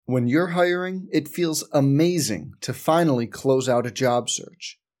When you're hiring, it feels amazing to finally close out a job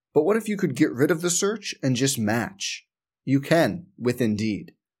search. But what if you could get rid of the search and just match? You can with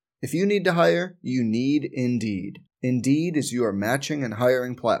Indeed. If you need to hire, you need Indeed. Indeed is your matching and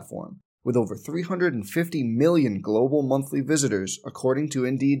hiring platform. With over 350 million global monthly visitors, according to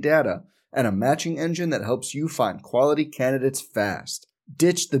Indeed data, and a matching engine that helps you find quality candidates fast.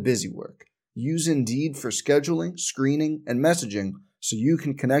 Ditch the busy work. Use Indeed for scheduling, screening, and messaging so you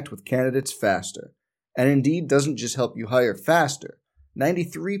can connect with candidates faster. And Indeed doesn't just help you hire faster.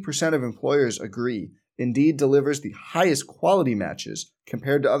 93% of employers agree Indeed delivers the highest quality matches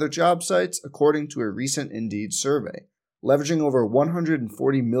compared to other job sites, according to a recent Indeed survey. Leveraging over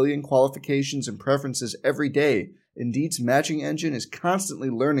 140 million qualifications and preferences every day, Indeed's matching engine is constantly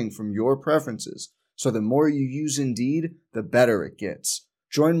learning from your preferences, so the more you use Indeed, the better it gets.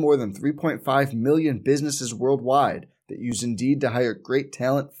 Join more than 3.5 million businesses worldwide that use Indeed to hire great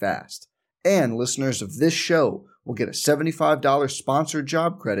talent fast. And listeners of this show will get a $75 sponsored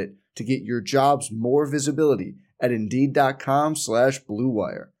job credit to get your jobs more visibility at Indeed.com/Blue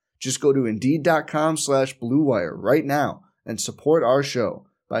Wire. Just go to Indeed.com/Blue Wire right now and support our show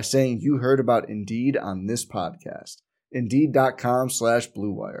by saying you heard about Indeed on this podcast.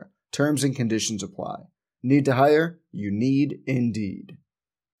 Indeed.com/Blue Wire. Terms and conditions apply. Need to hire? You need Indeed.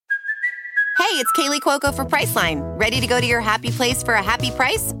 Hey, it's Kaylee Cuoco for Priceline. Ready to go to your happy place for a happy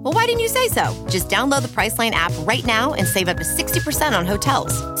price? Well, why didn't you say so? Just download the Priceline app right now and save up to 60% on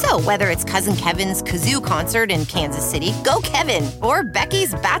hotels. So whether it's Cousin Kevin's Kazoo Concert in Kansas City, go Kevin, or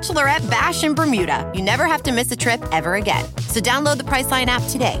Becky's Bachelorette Bash in Bermuda, you never have to miss a trip ever again. So download the Priceline app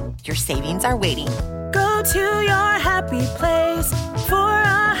today. Your savings are waiting. Go to your happy place for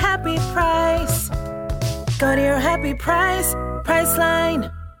a happy price. Go to your happy price,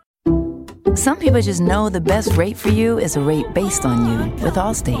 Priceline. Some people just know the best rate for you is a rate based on you with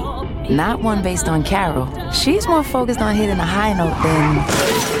Allstate. Not one based on Carol. She's more focused on hitting a high note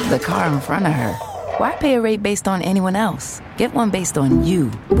than the car in front of her. Why pay a rate based on anyone else? Get one based on you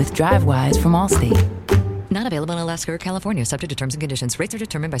with DriveWise from Allstate. Not available in Alaska or California, subject to terms and conditions. Rates are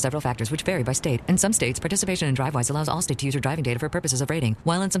determined by several factors, which vary by state. In some states, participation in DriveWise allows Allstate to use your driving data for purposes of rating.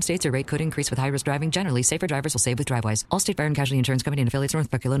 While in some states, your rate could increase with high-risk driving. Generally, safer drivers will save with DriveWise. Allstate Fire and Casualty Insurance Company and affiliates,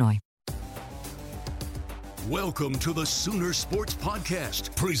 Northbrook, Illinois. Welcome to the Sooner Sports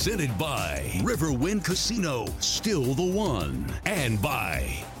Podcast, presented by Riverwind Casino, still the one, and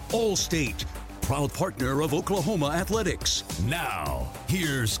by Allstate, proud partner of Oklahoma Athletics. Now,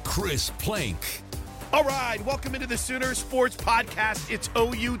 here's Chris Plank. All right, welcome into the Sooner Sports Podcast. It's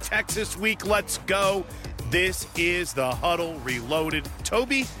OU Texas week. Let's go. This is the Huddle Reloaded.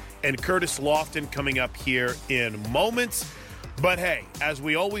 Toby and Curtis Lofton coming up here in moments. But hey, as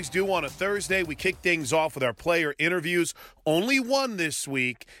we always do on a Thursday, we kick things off with our player interviews. Only one this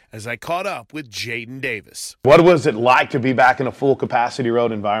week as I caught up with Jaden Davis. What was it like to be back in a full capacity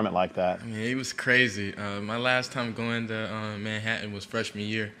road environment like that? I mean, it was crazy. My last time going to Manhattan was freshman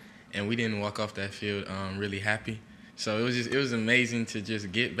year, and we didn't walk off that field really happy. So it was amazing to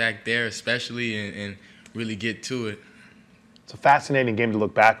just get back there, especially, and really get to it. It's a fascinating game to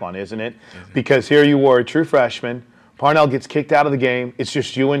look back on, isn't it? Because here you were, a true freshman. Parnell gets kicked out of the game. It's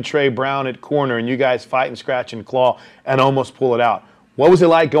just you and Trey Brown at corner, and you guys fight and scratch and claw and almost pull it out. What was it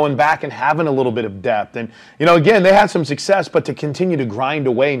like going back and having a little bit of depth? And, again, they had some success, but to continue to grind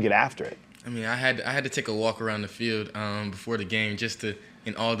away and get after it. I mean, I had to take a walk around the field before the game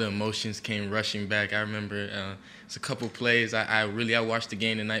and all the emotions came rushing back. I remember it's a couple plays. I watched the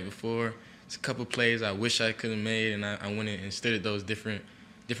game the night before. It's a couple plays I wish I could have made, and I went and stood at those different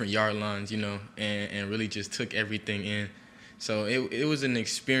yard lines, and really just took everything in. So it was an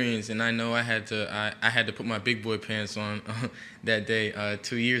experience, and I know I had to put my big boy pants on that day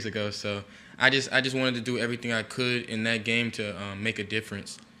 2 years ago. So I just wanted to do everything I could in that game to make a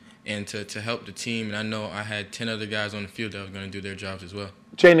difference and to help the team. And I know I had 10 other guys on the field that was going to do their jobs as well.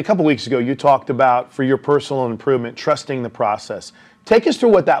 Jane, a couple weeks ago, you talked about, for your personal improvement, trusting the process. Take us through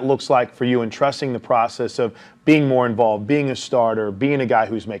what that looks like for you and trusting the process of being more involved, being a starter, being a guy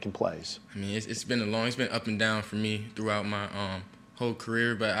who's making plays. I mean, it's been up and down for me throughout my whole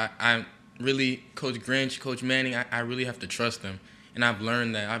career, but I really, Coach Grinch, Coach Manning, I really have to trust them. And I've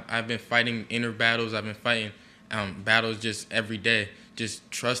learned that. I've been fighting inner battles. I've been fighting battles just every day. Just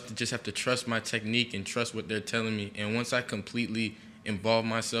have to trust my technique and trust what they're telling me. And once I completely involve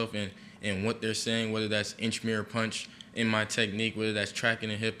myself in what they're saying, whether that's inch, mirror, punch, in my technique, whether that's tracking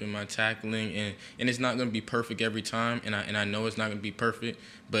the hip in my tackling, and it's not going to be perfect every time, and I know it's not going to be perfect,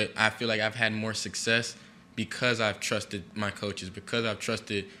 but I feel like I've had more success because I've trusted my coaches, because I've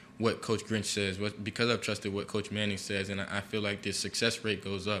trusted what Coach Grinch says, because I've trusted what Coach Manning says, and I feel like the success rate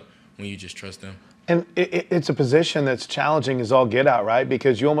goes up when you just trust them. And it's a position that's challenging as all get out, right?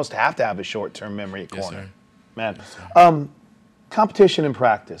 Because you almost have to have a short-term memory at corner. Yes, sir. Man. Yes, sir. Competition in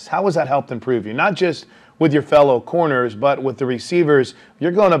practice, how has that helped improve you? Not just with your fellow corners, but with the receivers.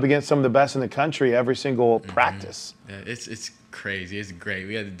 You're going up against some of the best in the country every single practice. Yeah, it's crazy. It's great.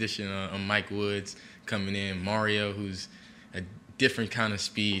 We had the addition of Mike Woods coming in, Mario, who's a different kind of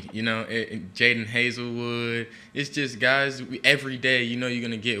speed, Jaden Hazelwood. It's just guys, every day, you're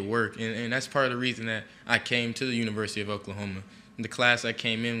going to get work. And that's part of the reason that I came to the University of Oklahoma. In the class I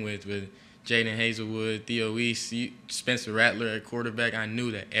came in with Jaden Hazelwood, Theo East, Spencer Rattler at quarterback, I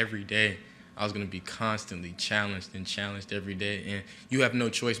knew that every day I was going to be constantly challenged every day. And you have no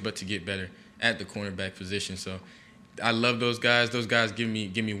choice but to get better at the cornerback position. So I love those guys. Those guys give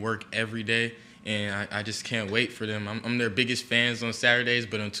me work every day. And I just can't wait for them. I'm their biggest fans on Saturdays,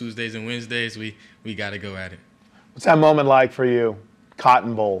 but on Tuesdays and Wednesdays, we got to go at it. What's that moment like for you?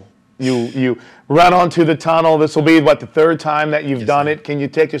 Cotton Bowl. You run onto the tunnel. This will be, the third time that you've done it. Can you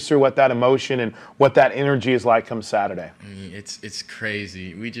take us through what that emotion and what that energy is like come Saturday? I mean, it's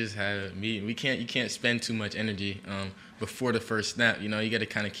crazy. We just had a meeting. You can't spend too much energy before the first snap. You got to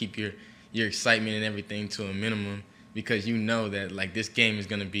kind of keep your excitement and everything to a minimum, because you know that this game is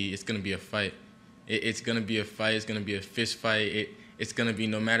gonna be a fight. It's going to be a fight. It's going to be a fist fight. It's going to be,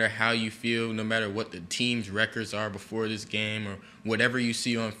 no matter how you feel, no matter what the team's records are before this game or whatever you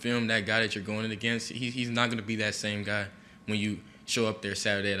see on film, that guy that you're going against, he's not going to be that same guy when you show up there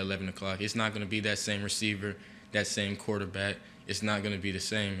Saturday at 11 o'clock. It's not going to be that same receiver, that same quarterback. It's not going to be the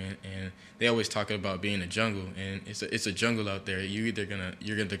same. And they always talk about being a jungle, and it's a jungle out there. You're gonna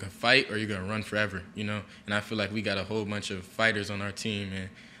fight or you're going to run forever, And I feel like we got a whole bunch of fighters on our team, and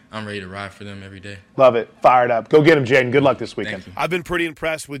I'm ready to ride for them every day. Love it. Fired up. Go get him, Jaden. Good luck this weekend. I've been pretty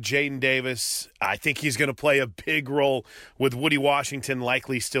impressed with Jaden Davis. I think he's going to play a big role with Woody Washington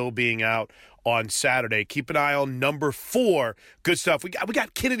likely still being out on Saturday. Keep an eye on number 4. Good stuff. We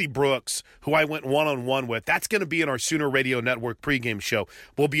got Kennedy Brooks, who I went one-on-one with. That's going to be in our Sooner Radio Network pregame show.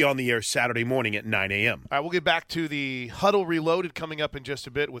 We'll be on the air Saturday morning at 9 a.m. All right, we'll get back to the Huddle Reloaded coming up in just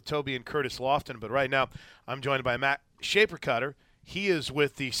a bit with Toby and Curtis Lofton. But right now, I'm joined by Matt Shapercutter. He is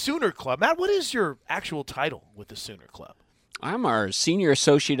with the Sooner Club. Matt, what is your actual title with the Sooner Club? I'm our Senior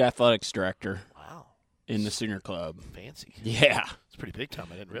Associate Athletics Director. Wow. In the Sooner Club. Fancy. Yeah. It's pretty big time.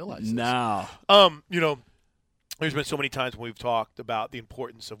 I didn't realize this. No. There's been so many times when we've talked about the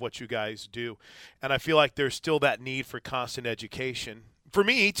importance of what you guys do, and I feel like there's still that need for constant education. For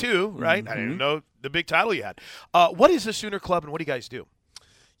me, too, right? Mm-hmm. I didn't know the big title you had. What is the Sooner Club, and what do you guys do?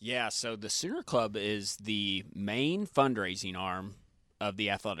 Yeah, so the Sooner Club is the main fundraising arm of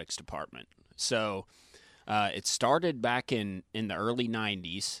the athletics department. So it started back in the early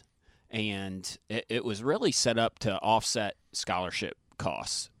 90s, and it was really set up to offset scholarship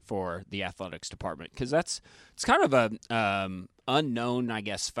costs for the athletics department, because it's kind of a unknown, I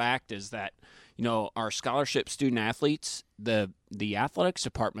guess, fact is that, our scholarship student athletes, the athletics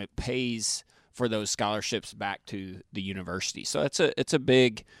department pays for those scholarships back to the university. So it's a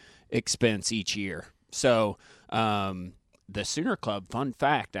big expense each year. So the Sooner Club, fun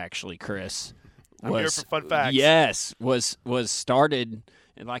fact, actually, Chris, I'm here for fun facts. Yes, was started,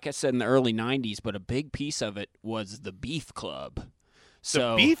 like I said, in the early 90s, but a big piece of it was the Beef Club.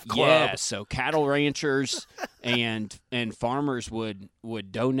 The Beef Club? Yeah, so cattle ranchers and farmers would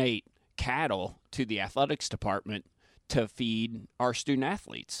donate cattle to the athletics department to feed our student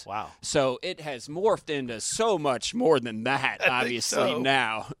athletes. Wow. So it has morphed into so much more than that, obviously,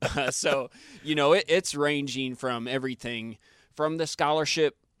 now. So, it's ranging from everything from the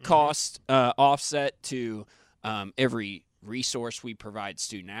scholarship cost offset to every resource we provide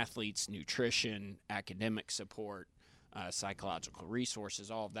student athletes, nutrition, academic support, psychological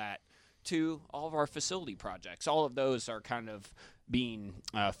resources, all of that, to all of our facility projects. All of those are kind of being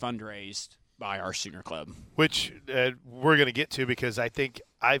fundraised by our Sooner Club, which we're going to get to, because I think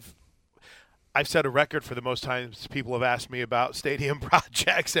I've set a record for the most times people have asked me about stadium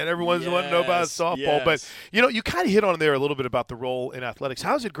projects, and everyone's wanting to know about softball. Yes. But you kind of hit on there a little bit about the role in athletics.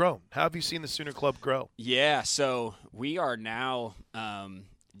 How's it grown? How have you seen the Sooner Club grow? Yeah, so we are now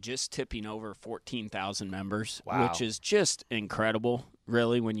just tipping over 14,000 members, wow, which is just incredible,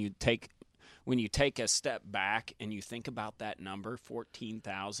 really, when you take a step back and you think about that number,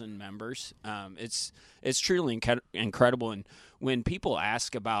 14,000 members. It's truly incredible. And when people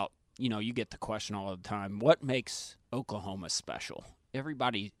ask about, you get the question all the time, what makes Oklahoma special?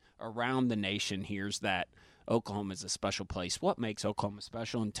 Everybody around the nation hears that Oklahoma is a special place. What makes Oklahoma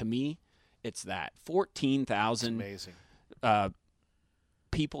special? And to me, it's that 14,000 amazing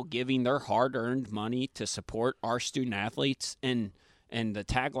people giving their hard-earned money to support our student athletes, and the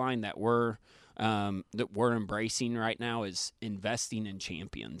tagline that we're embracing right now is investing in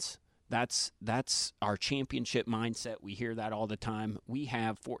champions. That's our championship mindset. We hear that all the time. We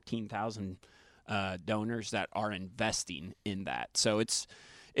have 14,000 donors that are investing in that. So it's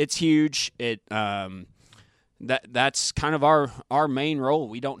huge. That's kind of our main role.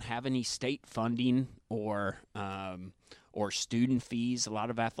 We don't have any state funding or student fees. A lot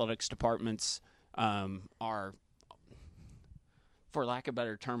of athletics departments are, for lack of a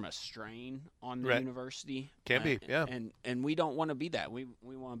better term, a strain on the university. Can be, yeah. And we don't want to be that. We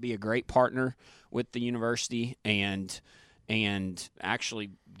want to be a great partner with the university and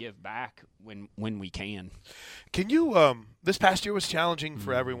actually give back when we can. Can you this past year was challenging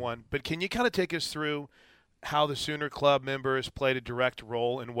for everyone, but can you kind of take us through how the Sooner Club members played a direct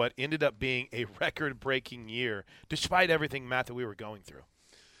role in what ended up being a record-breaking year, despite everything, Matt, that we were going through?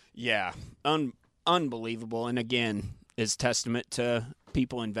 Yeah, unbelievable. And again, is testament to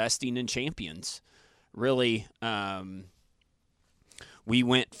people investing in champions. Really, we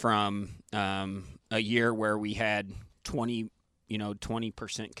went from a year where we had 20%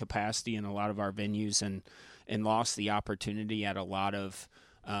 capacity in a lot of our venues and lost the opportunity at a lot of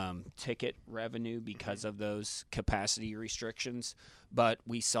ticket revenue because of those capacity restrictions. But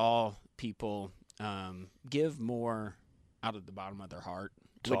we saw people give more out of the bottom of their heart,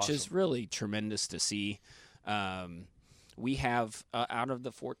 which is really tremendous to see. We have, out of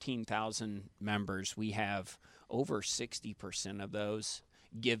the 14,000 members, we have over 60% of those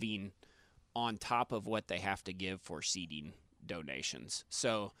giving on top of what they have to give for seating donations.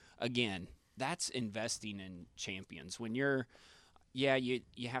 So, again, that's investing in champions. When you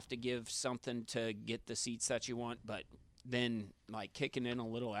have to give something to get the seats that you want, but then, like, kicking in a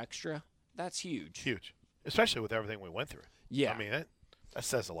little extra, that's huge. Huge, especially with everything we went through. Yeah. I mean, that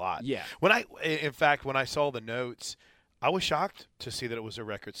says a lot. Yeah. When I saw the notes, I was shocked to see that it was a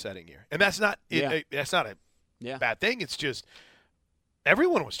record-setting year. And that's not that's not a bad thing. It's just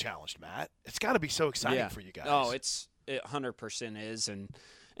everyone was challenged, Matt. It's got to be so exciting for you guys. Oh, it 100% is. And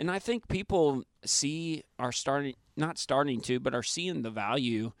I think people are seeing the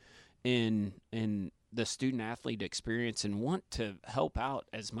value in the student-athlete experience and want to help out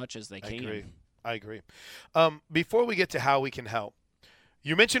as much as they can. I agree. Before we get to how we can help,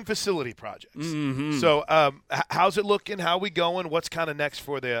 you mentioned facility projects. Mm-hmm. So how's it looking? How are we going? What's kind of next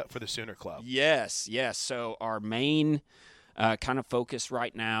for the Sooner Club? Yes. So our main kind of focus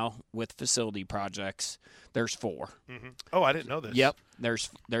right now with facility projects, there's 4. Mm-hmm. Oh, I didn't know this. Yep.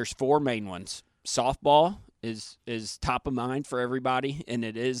 There's 4 main ones. Softball is top of mind for everybody, and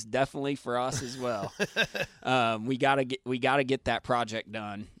it is definitely for us as well. We gotta get that project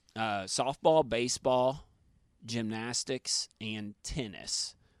done. Softball, baseball, gymnastics, and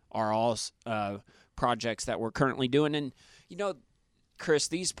tennis are all projects that we're currently doing. And, Chris,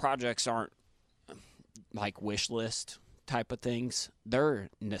 these projects aren't like wish list type of things. They're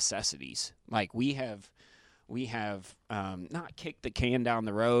necessities. Like we have not kicked the can down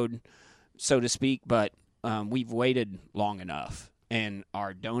the road, so to speak, but we've waited long enough, and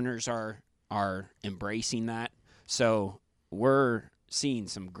our donors are embracing that. So we're seeing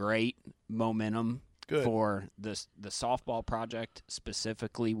some great momentum. Good. For the softball project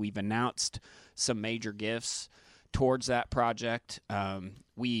specifically. We've announced some major gifts towards that project.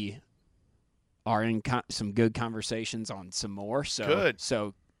 We are in some good conversations on some more. So good.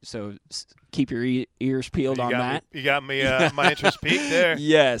 So keep your ears peeled on that. You got me my interest peaked there.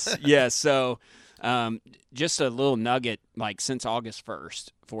 Yes. So just a little nugget, like since August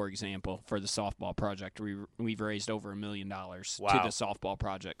 1st, for example, for the softball project, we've raised over $1 million to the softball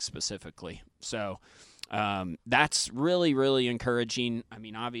project specifically. So that's really, really encouraging. I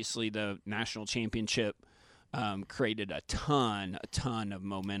mean, obviously the national championship created a ton of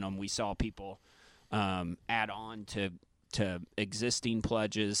momentum. We saw people add on to existing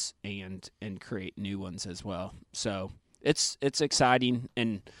pledges and create new ones as well. So it's exciting,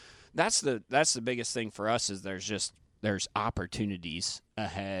 and that's the biggest thing for us is there's opportunities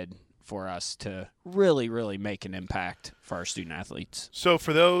ahead for us to really, really make an impact for our student athletes. So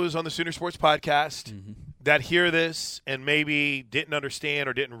for those on the Sooner Sports Podcast that hear this and maybe didn't understand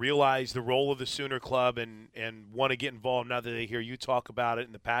or didn't realize the role of the Sooner Club and want to get involved now that they hear you talk about it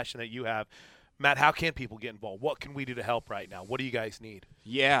and the passion that you have, Matt, how can people get involved? What can we do to help right now? What do you guys need?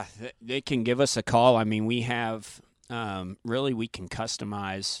 Yeah, they can give us a call. I mean, we have we can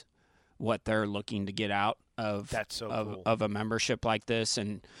customize what they're looking to get out of cool. of a membership like this,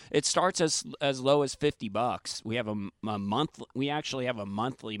 and it starts as low as $50. We have a month. We actually have a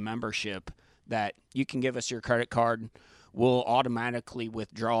monthly membership that you can give us your credit card. we'll automatically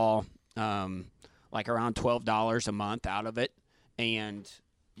withdraw like around $12 a month out of it, and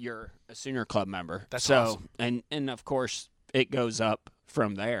you're a Sooner Club member. That's awesome. And of course, it goes up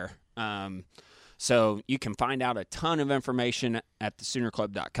from there. So you can find out a ton of information at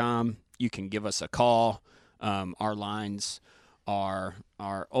thesoonerclub.com. You can give us a call. Our lines are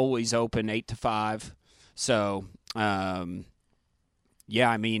always open 8 to 5. So, yeah,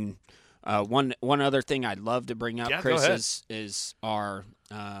 I mean, one other thing I'd love to bring up, Chris, is our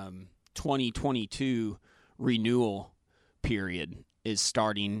 2022 renewal period is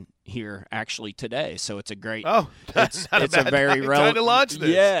starting here actually today. So it's a great it's a very relevant time to launch this.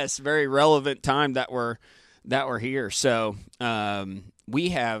 Yes, very relevant time that we're here. So we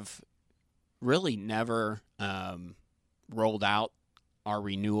have really never rolled out our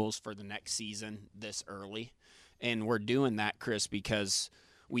renewals for the next season this early. And we're doing that, Chris, because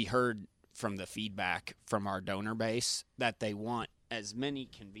we heard from the feedback from our donor base that they want as many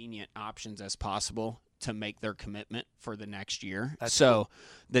convenient options as possible to make their commitment for the next year. That's so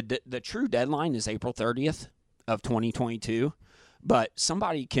cool. The true deadline is April 30th of 2022, but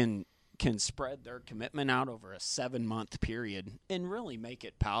somebody can spread their commitment out over a 7-month period and really make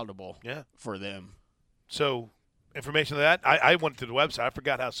it palatable for them. So information on that, I went to the website. I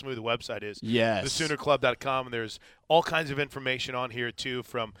forgot how smooth the website is. Yes. thesoonerclub.com, and there's all kinds of information on here, too,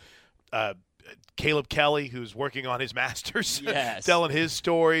 from Caleb Kelly, who's working on his master's, telling his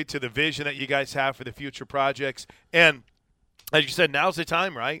story, to the vision that you guys have for the future projects. And as you said, now's the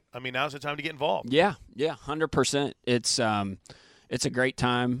time, right? I mean, now's the time to get involved. Yeah, 100%. It's a great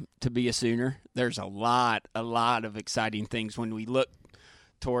time to be a Sooner. There's a lot of exciting things when we look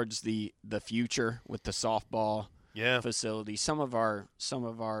towards the future with the softball facility. Some of our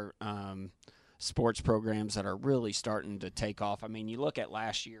sports programs that are really starting to take off. I mean, you look at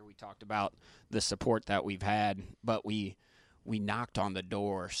last year, we talked about the support that we've had, but we knocked on the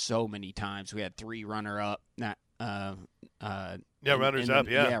door so many times. We had 3 runner-up.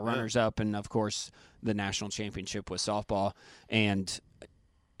 Runners up, and of course the national championship with softball. And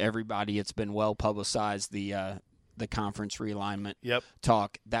everybody, it's been well publicized, the conference realignment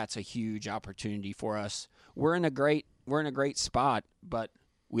talk. That's a huge opportunity for us. We're in a great spot, but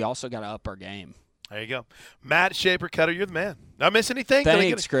we also got to up our game. There you go. Matt Shaper-Cutter, you're the man. Did I miss anything?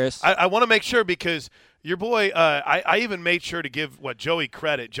 Thanks, Chris. I want to make sure, because your boy, I even made sure to give Joey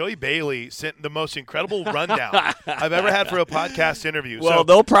credit. Joey Bailey sent the most incredible rundown I've ever had for a podcast interview. Well, so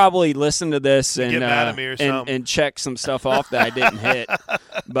they'll probably listen to this and get mad at me or something, and check some stuff off that I didn't hit.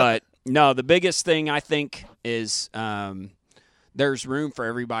 But no, the biggest thing I think is there's room for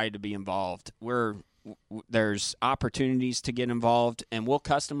everybody to be involved. There's opportunities to get involved, and we'll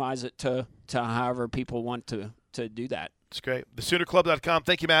customize it to however people want to do that. It's great. TheSoonerClub.com.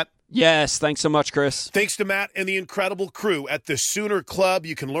 Thank you, Matt. Yes, thanks so much, Chris. Thanks to Matt and the incredible crew at the Sooner Club.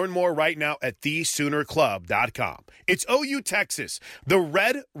 You can learn more right now at thesoonerclub.com. It's OU Texas, the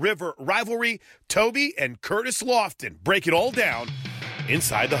Red River rivalry. Toby and Curtis Lofton break it all down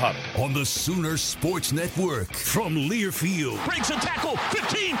inside the Huddle on the Sooner Sports Network from Learfield. Breaks a tackle,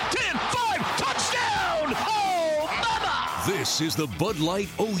 15, 10, 5, touchdown! Oh, mama! This is the Bud Light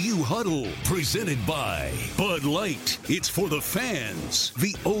OU Huddle, presented by Bud Light. It's for the fans.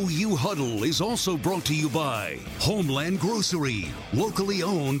 The OU Huddle is also brought to you by Homeland Grocery, locally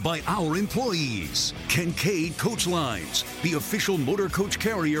owned by our employees. Kincaid Coach Lines, the official motor coach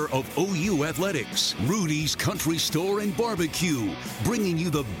carrier of OU Athletics. Rudy's Country Store and Barbecue, bringing you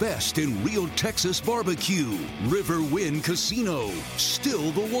the best in real Texas barbecue. River Wind Casino,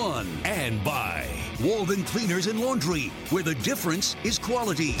 still the one. And by Walden Cleaners and Laundry, where the difference is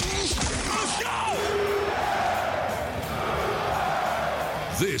quality. Let's go!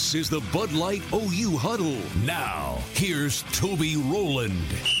 This is the Bud Light OU Huddle. Now, here's Toby Rowland.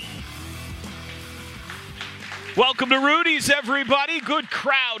 Welcome to Rudy's, everybody. Good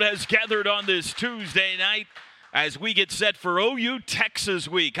crowd has gathered on this Tuesday night as we get set for OU Texas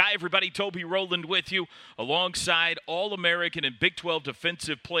Week. Hi, everybody. Toby Rowland with you, alongside All-American and Big 12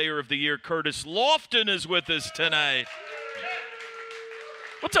 Defensive Player of the Year Curtis Lofton is with us tonight.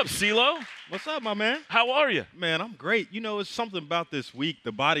 What's up, CeeLo? What's up, my man? How are you? Man, I'm great. You know, it's something about this week.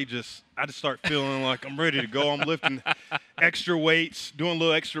 The body I just start feeling like I'm ready to go. I'm lifting extra weights, doing a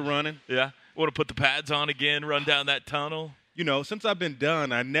little extra running. Yeah? Want to put the pads on again, run down that tunnel? You know, since I've been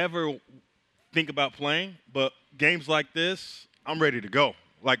done, I never think about playing, but games like this, I'm ready to go.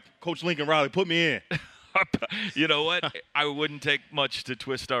 Like Coach Lincoln Riley, put me in. You know what? I wouldn't take much to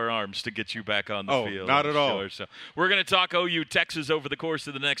twist our arms to get you back on the field. Not at all. So we're going to talk OU Texas over the course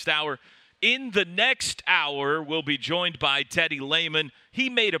of the next hour. In the next hour, we'll be joined by Teddy Lehman. He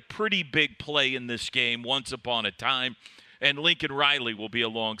made a pretty big play in this game once upon a time. and Lincoln Riley will be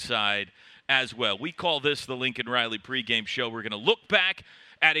alongside as well. We call this the Lincoln Riley pregame show. We're going to look back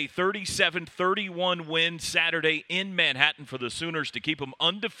at a 37-31 win Saturday in Manhattan for the Sooners to keep them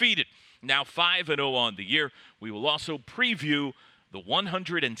undefeated, now 5-0 on the year. We will also preview the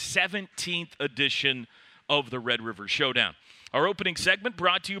 117th edition of the Red River Showdown. Our opening segment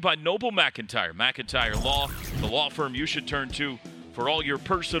brought to you by Noble McIntyre. McIntyre Law, the law firm you should turn to for all your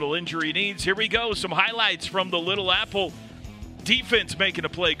personal injury needs. Here we go, some highlights from the Little Apple. Defense making a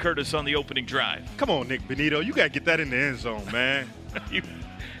play, Curtis, on the opening drive. Come on, Nick Benito. You got to get that in the end zone, man. He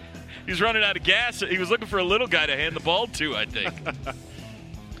was running out of gas. He was looking for a little guy to hand the ball to, I think.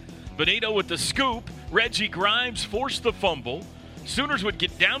 Benito with the scoop. Reggie Grimes forced the fumble. Sooners would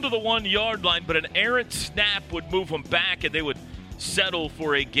get down to the 1-yard line, but an errant snap would move them back, and they would settle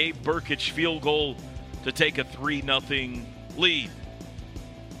for a Gabe Burkich field goal to take a 3-0 lead.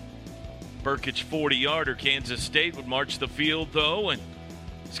 Burkich 40-yarder. Kansas State would march the field, though, and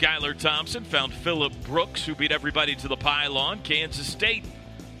Skylar Thompson found Phillip Brooks, who beat everybody to the pylon. Kansas State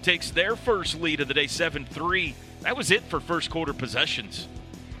takes their first lead of the day, 7-3. That was it for first quarter possessions.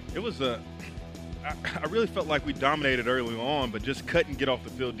 It was I really felt like we dominated early on, but just couldn't get off the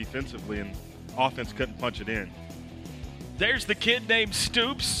field defensively, and offense couldn't punch it in. There's the kid named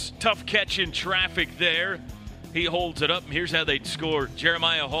Stoops. Tough catch in traffic there. He holds it up, and here's how they'd score.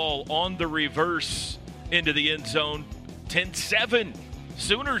 Jeremiah Hall on the reverse into the end zone. 10-7.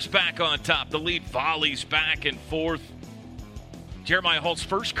 Sooners back on top. The lead volleys back and forth. Jeremiah Hall's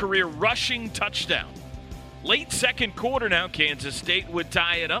first career rushing touchdown. Late second quarter now, Kansas State would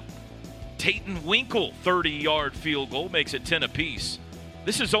tie it up. Tayton Winkle, 30-yard field goal, makes it 10 apiece.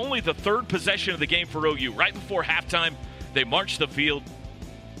 This is only the third possession of the game for OU. Right before halftime, they march the field.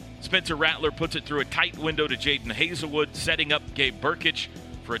 Spencer Rattler puts it through a tight window to Jaden Hazelwood, setting up Gabe Burkich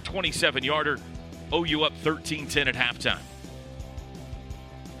for a 27-yarder. OU up 13-10 at halftime.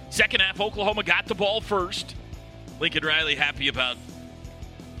 Second half, Oklahoma got the ball first. Lincoln Riley happy about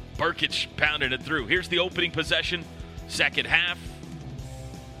Burkich pounding it through. Here's the opening possession. Second half.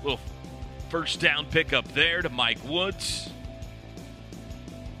 Little first down pickup there to Mike Woods.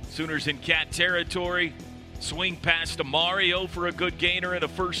 Sooners in cat territory. Swing pass to Mario for a good gainer and a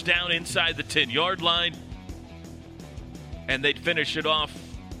first down inside the 10-yard line. And they'd finish it off.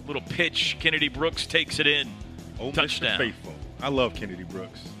 Little pitch. Kennedy Brooks takes it in. Oh, touchdown. Mr. Faithful. I love Kennedy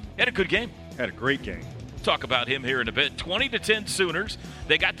Brooks. Had a good game. Had a great game. Talk about him here in a bit. 20-10 Sooners.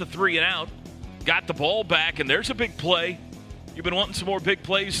 They got the 3 and out. Got the ball back, and there's a big play. You've been wanting some more big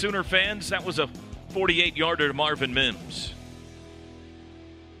plays, Sooner fans. That was a 48-yarder to Marvin Mims.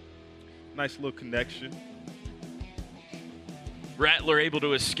 Nice little connection. Rattler able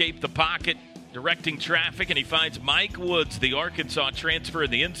to escape the pocket, directing traffic, and he finds Mike Woods, the Arkansas transfer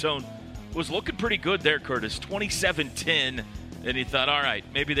in the end zone. Was looking pretty good there, Curtis. 27-10, and he thought, all right,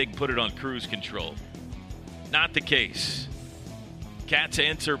 maybe they can put it on cruise control. Not the case. Cats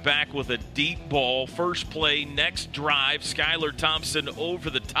answer back with a deep ball. First play, next drive, Skylar Thompson over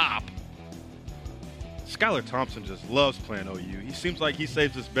the top. Skylar Thompson just loves playing OU. He seems like he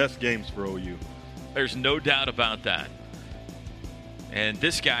saves his best games for OU. There's no doubt about that. And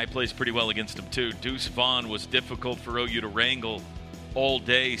this guy plays pretty well against him, too. Deuce Vaughn was difficult for OU to wrangle all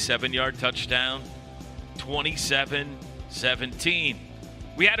day. 7-yard touchdown, 27-17.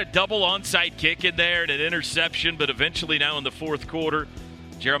 We had a double onside kick in there and an interception, but eventually now in the fourth quarter,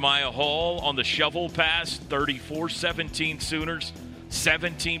 Jeremiah Hall on the shovel pass, 34-17 Sooners,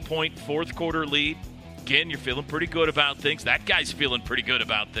 17-point fourth quarter lead. Again, you're feeling pretty good about things. That guy's feeling pretty good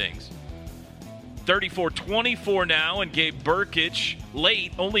about things. 34-24 now, and Gabe Burkich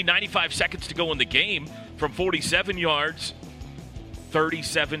late, only 95 seconds to go in the game from 47 yards,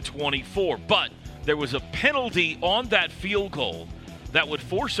 37-24. But there was a penalty on that field goal that would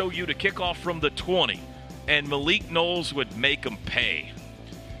force OU to kick off from the 20, and Malik Knowles would make them pay.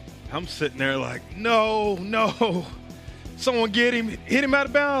 I'm sitting there like, no. Someone get him, hit him out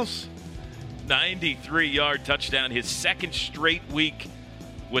of bounds. 93-yard touchdown, his second straight week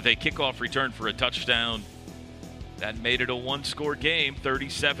with a kickoff return for a touchdown. That made it a one-score game,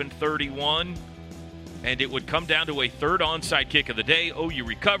 37-31. And it would come down to a third onside kick of the day. OU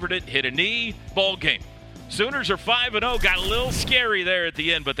recovered it, hit a knee, ball game. Sooners are 5-0. Got a little scary there at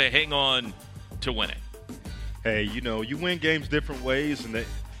the end, but they hang on to win it. Hey, you win games different ways, and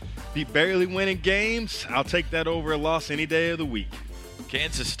be barely winning games, I'll take that over a loss any day of the week.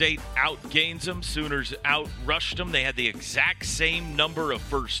 Kansas State outgains them. Sooners outrushed them. They had the exact same number of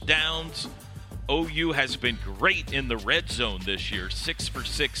first downs. OU has been great in the red zone this year, 6 for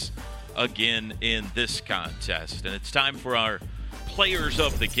 6 again in this contest. And it's time for our players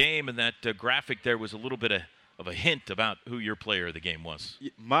of the game, and that graphic there was a little bit a hint about who your player of the game was.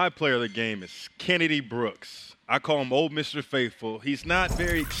 My player of the game is Kennedy Brooks. I call him Old Mr. Faithful. He's not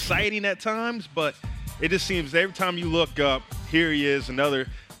very exciting at times, but it just seems every time you look up, here he is, another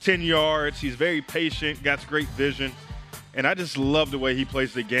 10 yards. He's very patient, got great vision, and I just love the way he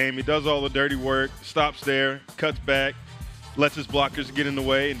plays the game. He does all the dirty work, stops there, cuts back, lets his blockers get in the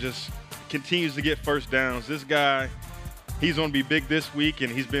way, and just continues to get first downs. This guy, he's going to be big this week,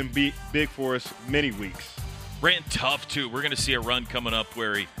 and he's been big for us many weeks. Ran tough, too. We're going to see a run coming up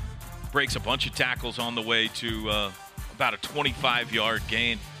where he breaks a bunch of tackles on the way to about a 25-yard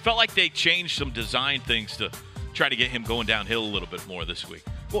gain. Felt like they changed some design things to try to get him going downhill a little bit more this week.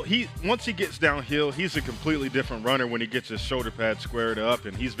 Well, once he gets downhill, he's a completely different runner when he gets his shoulder pad squared up,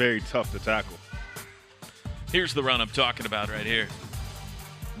 and he's very tough to tackle. Here's the run I'm talking about right here.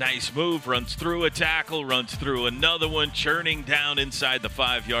 Nice move, runs through a tackle, runs through another one, churning down inside the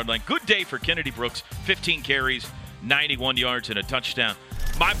 5-yard line. Good day for Kennedy Brooks, 15 carries, 91 yards, and a touchdown.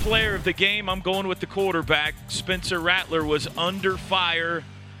 My player of the game, I'm going with the quarterback. Spencer Rattler was under fire,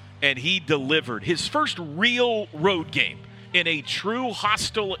 and he delivered. His first real road game in a true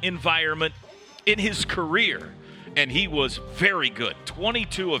hostile environment in his career, and he was very good.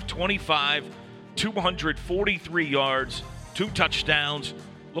 22 of 25, 243 yards, 2 touchdowns.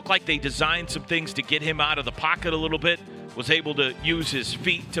 Looked like they designed some things to get him out of the pocket a little bit. Was able to use his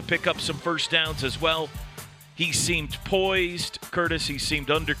feet to pick up some first downs as well. He seemed poised. Curtis, he seemed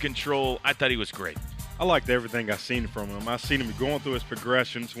under control. I thought he was great. I liked everything I seen from him. I seen him going through his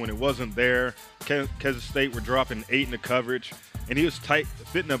progressions when it wasn't there. Kansas State were dropping 8 in the coverage, and he was tight,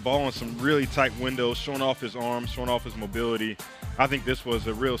 fitting the ball in some really tight windows, showing off his arms, showing off his mobility. I think this was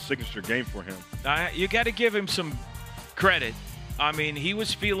a real signature game for him. You got to give him some credit. I mean, he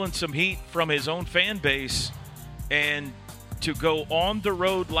was feeling some heat from his own fan base, and to go on the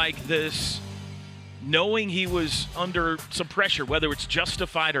road like this, knowing he was under some pressure, whether it's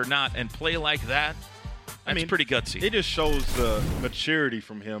justified or not, and play like that, that's pretty gutsy. It just shows the maturity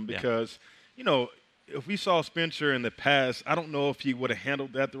from him because, if we saw Spencer in the past, I don't know if he would have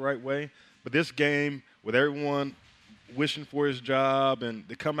handled that the right way. But this game, with everyone wishing for his job and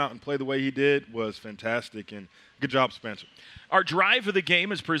to come out and play the way he did, was fantastic. And good job, Spencer. Our drive of the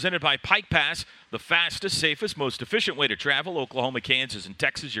game is presented by Pike Pass, the fastest, safest, most efficient way to travel. Oklahoma, Kansas, and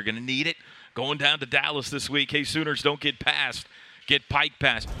Texas, you're going to need it. Going down to Dallas this week. Hey, Sooners, don't get past. Get Pike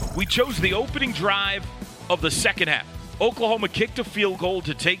Pass. We chose the opening drive of the second half. Oklahoma kicked a field goal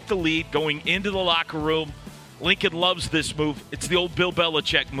to take the lead going into the locker room. Lincoln loves this move. It's the old Bill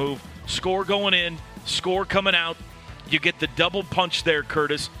Belichick move. Score going in, score coming out. You get the double punch there,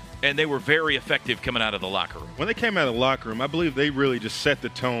 Curtis, and they were very effective coming out of the locker room. When they came out of the locker room, I believe they really just set the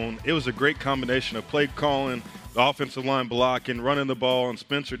tone. It was a great combination of play calling, the offensive line blocking, running the ball, and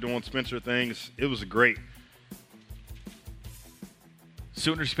Spencer doing Spencer things. It was great.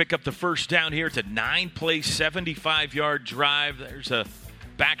 Sooners pick up the first down here. It's a 9-play, 75-yard drive. There's a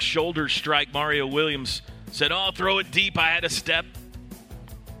back shoulder strike. Mario Williams said, throw it deep. I had a step.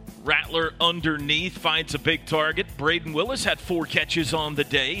 Rattler underneath finds a big target. Braden Willis had 4 catches on the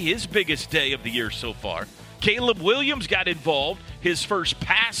day, his biggest day of the year so far. Caleb Williams got involved. His first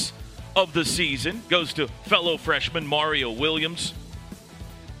pass of the season goes to fellow freshman Mario Williams.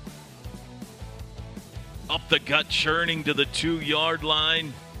 Up the gut, churning to the 2-yard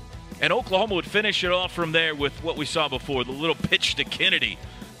line. And Oklahoma would finish it off from there with what we saw before, the little pitch to Kennedy,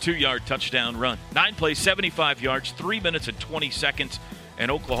 2-yard touchdown run. 9 plays, 75 yards, 3 minutes and 20 seconds. And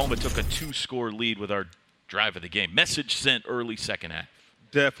Oklahoma took a 2-score lead with our drive of the game. Message sent early second half.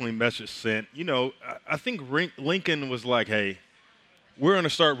 Definitely message sent. I think Lincoln was like, hey, we're going to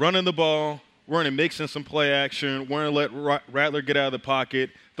start running the ball. We're going to mix in some play action. We're going to let Rattler get out of the pocket,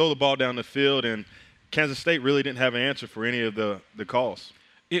 throw the ball down the field. And Kansas State really didn't have an answer for any of the calls.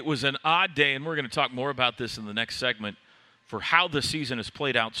 It was an odd day, and we're going to talk more about this in the next segment, for how the season has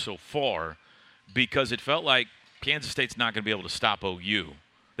played out so far, because it felt like Kansas State's not going to be able to stop OU.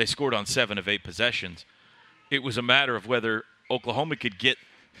 They scored on 7 of 8 possessions. It was a matter of whether Oklahoma could get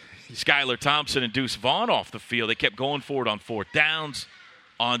Skylar Thompson and Deuce Vaughn off the field. They kept going for it on 4th downs,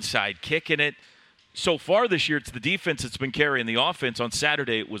 onside kicking it. So far this year, it's the defense that's been carrying the offense. On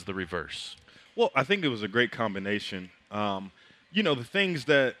Saturday, it was the reverse. Well, I think it was a great combination. The things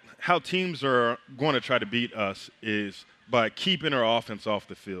that how teams are going to try to beat us is by keeping our offense off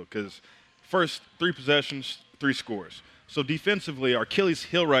the field, because first 3 possessions, 3 scores. So defensively, our Achilles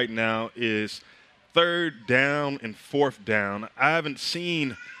heel right now is 3rd down and 4th down. I haven't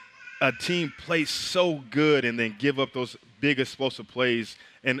seen a team play so good and then give up those big explosive plays.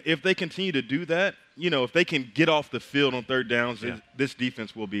 And if they continue to do that, if they can get off the field on third downs, this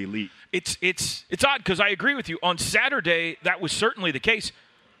defense will be elite. It's odd because I agree with you. On Saturday, that was certainly the case.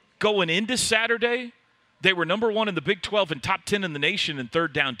 Going into Saturday, they were number 1 in the Big 12 and top 10 in the nation in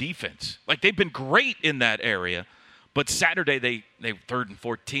third down defense. Like, they've been great in that area. But Saturday, they 3rd and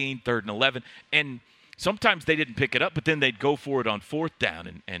 14, 3rd and 11. And sometimes they didn't pick it up, but then they'd go for it on 4th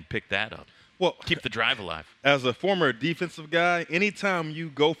down and pick that up. Well, keep the drive alive. As a former defensive guy, anytime you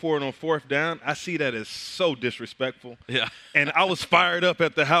go for it on 4th down, I see that as so disrespectful. Yeah. And I was fired up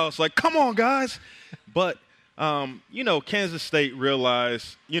at the house, like, come on, guys. But, Kansas State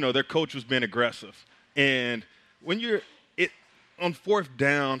realized, their coach was being aggressive. And when you're on 4th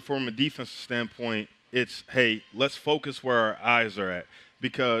down from a defensive standpoint, it's, hey, let's focus where our eyes are at.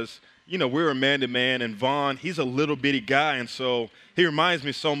 Because we're a man-to-man, and Vaughn, he's a little bitty guy, and so he reminds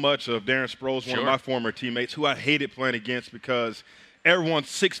me so much of Darren Sproles, one of my former teammates, who I hated playing against because everyone's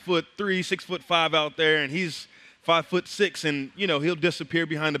 6'3", 6'5" out there, and he's 5'6", and he'll disappear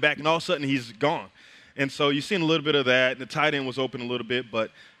behind the back, and all of a sudden he's gone. And so you've seen a little bit of that, and the tight end was open a little bit,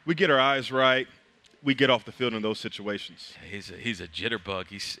 but we get our eyes right. We get off the field in those situations. He's a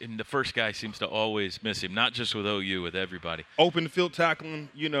jitterbug. And the first guy seems to always miss him, not just with OU, with everybody. Open field tackling,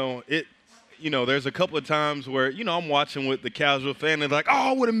 there's a couple of times where, I'm watching with the casual fan and like, oh,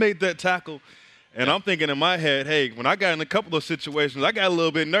 I would have made that tackle. And I'm thinking in my head, hey, when I got in a couple of situations, I got a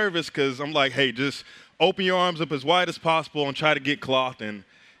little bit nervous because I'm like, hey, just open your arms up as wide as possible and try to get cloth. And,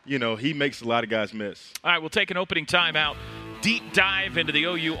 he makes a lot of guys miss. All right, we'll take an opening timeout. Deep dive into the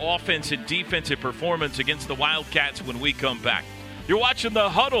OU offense and defensive performance against the Wildcats when we come back. You're watching The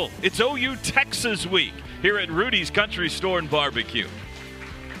Huddle. It's OU Texas Week here at Rudy's Country Store and Barbecue.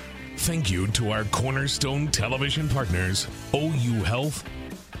 Thank you to our cornerstone television partners, OU Health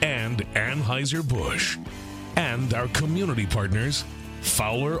and Anheuser-Busch, and our community partners,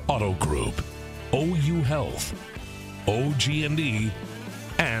 Fowler Auto Group, OU Health, OG&E,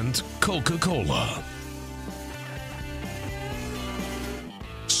 and Coca-Cola.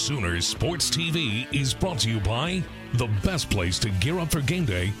 Sooners Sports TV is brought to you by the best place to gear up for game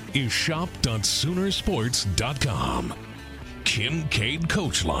day is shop.soonersports.com. Kincaid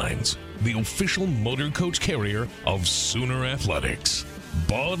Coach Lines, the official motor coach carrier of Sooner Athletics.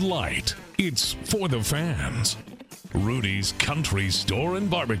 Bud Light, it's for the fans. Rudy's Country Store and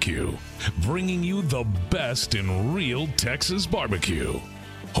Barbecue, bringing you the best in real Texas barbecue.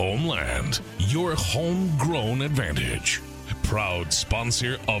 Homeland, your homegrown advantage. Proud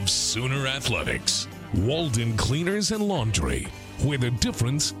sponsor of Sooner Athletics. Walden Cleaners and Laundry, where the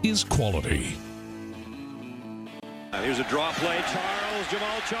difference is quality. Here's a draw play.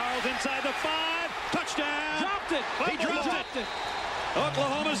 Jamal Charles inside the 5. Touchdown. Dropped it. He dropped it.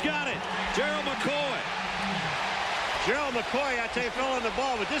 Oklahoma's got it. Gerald McCoy. Gerald McCoy, I tell you, fell on the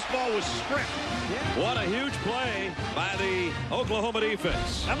ball, but this ball was stripped. What a huge play by the Oklahoma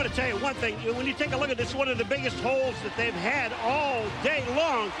defense. I'm going to tell you one thing. When you take a look at this, one of the biggest holes that they've had all day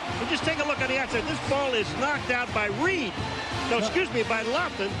long. And just take a look on the outside. This ball is knocked out by Reed. No, excuse me, by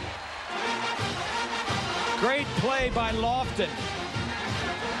Lofton. Great play by Lofton.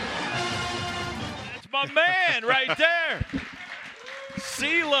 That's my man right there.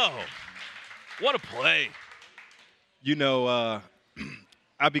 CeeLo. What a play. I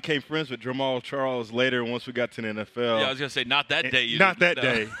became friends with Jamal Charles later once we got to the NFL. Yeah, I was going to say, not that day.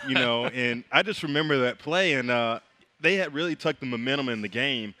 Day, and I just remember that play, and they had really took the momentum in the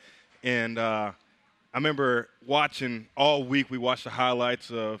game. And I remember watching all week, we watched the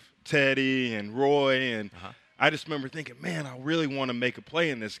highlights of Teddy and Roy, and I just remember thinking, man, I really want to make a play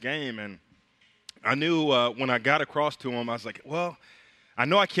in this game. And I knew when I got across to him, I was like, well, I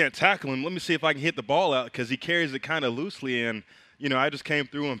know I can't tackle him. Let me see if I can hit the ball out because he carries it kind of loosely. And, I just came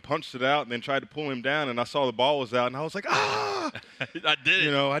through and punched it out and then tried to pull him down. And I saw the ball was out, and I was like, ah! I did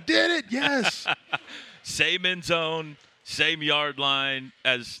it. I did it, yes. Same end zone, same yard line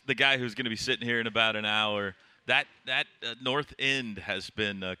as the guy who's going to be sitting here in about an hour. That north end has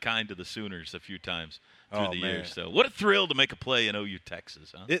been kind to the Sooners a few times through the years. So what a thrill to make a play in OU,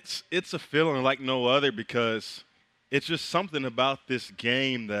 Texas. Huh? It's a feeling like no other because it's just something about this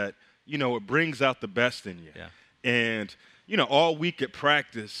game that, it brings out the best in you. Yeah. And, all week at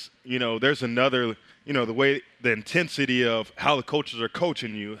practice, there's another, the intensity of how the coaches are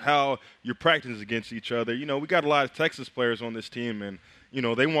coaching you, how you're practicing against each other. We got a lot of Texas players on this team, and,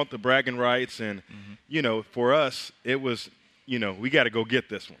 they want the bragging rights. And, for us, it was, we got to go get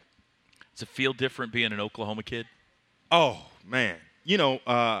this one. Does it feel different being an Oklahoma kid? Oh, man.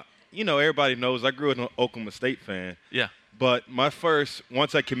 Everybody knows I grew up an Oklahoma State fan. Yeah. But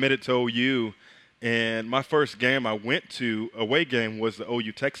once I committed to OU, And my first game I went to, away game, was the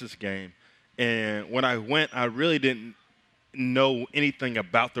OU Texas game. And when I went, I really didn't know anything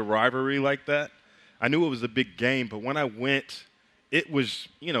about the rivalry like that. I knew it was a big game, but when I went, it was,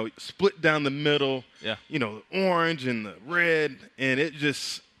 split down the middle, the orange and the red, and it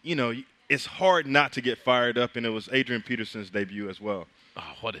just, it's hard not to get fired up, and it was Adrian Peterson's debut as well.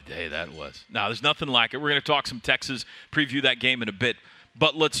 Oh, what a day that was. Now, there's nothing like it. We're going to talk some Texas, preview that game in a bit,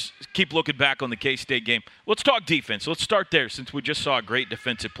 but let's keep looking back on the K-State game. Let's talk defense. Let's start there since we just saw a great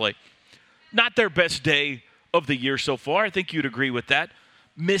defensive play. Not their best day of the year so far. I think you'd agree with that.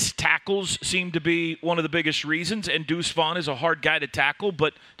 Missed tackles seem to be one of the biggest reasons, and Deuce Vaughn is a hard guy to tackle,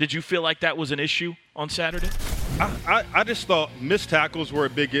 but did you feel like that was an issue on Saturday? I just thought missed tackles were a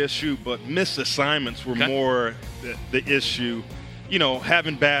big issue, but missed assignments were more the issue.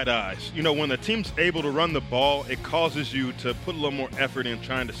 Having bad eyes. When the team's able to run the ball, it causes you to put a little more effort in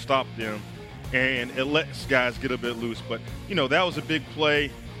trying to stop them, and it lets guys get a bit loose. But, that was a big play.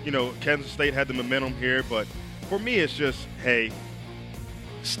 Kansas State had the momentum here, but for me it's just, hey,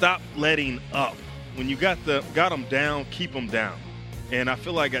 stop letting up. When you got them down, keep them down. And I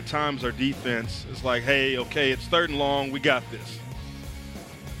feel like at times our defense is like, hey, okay, it's 3rd and long, we got this.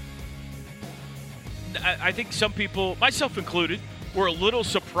 I think some people, myself included, were a little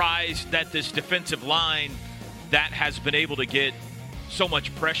surprised that this defensive line that has been able to get so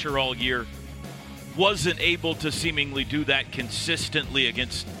much pressure all year wasn't able to seemingly do that consistently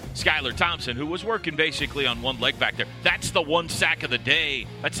against Skylar Thompson, who was working basically on one leg back there. That's the one sack of the day.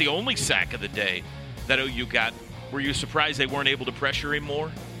 That's the only sack of the day that OU got. Were you surprised they weren't able to pressure him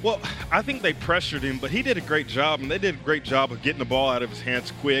more? Well, I think they pressured him, but he did a great job, and they did a great job of getting the ball out of his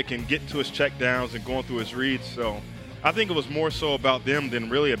hands quick and getting to his checkdowns and going through his reads. So I think it was more so about them than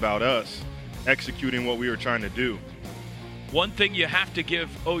really about us executing what we were trying to do. One thing you have to give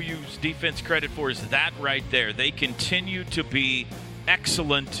OU's defense credit for is that right there. They continue to be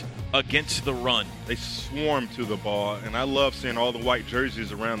excellent against the run. They swarm to the ball, and I love seeing all the white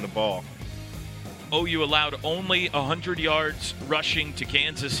jerseys around the ball. OU allowed only 100 yards rushing to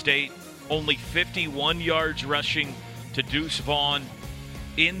Kansas State, only 51 yards rushing to Deuce Vaughn.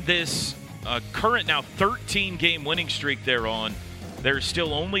 In this current now 13-game winning streak they're on, there's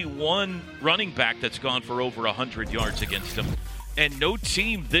still only one running back that's gone for over 100 yards against them. And no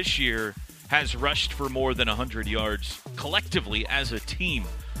team this year has rushed for more than 100 yards collectively as a team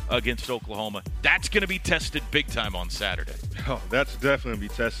against Oklahoma. That's going to be tested big time on Saturday. Oh, that's definitely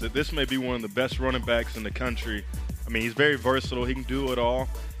be tested. This may be one of the best running backs in the country. I mean, he's very versatile. He can do it all.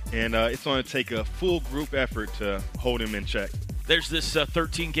 And it's going to take a full group effort to hold him in check. There's this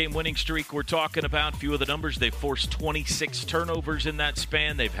 13-game winning streak we're talking about. A few of the numbers. They've forced 26 turnovers in that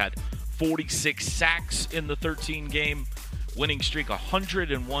span. They've had 46 sacks in the 13-game winning streak,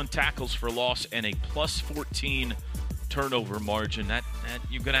 101 tackles for loss, and a plus 14 turnover margin. That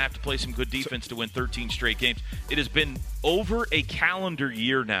you're going to have to play some good defense to win 13 straight games. It has been over a calendar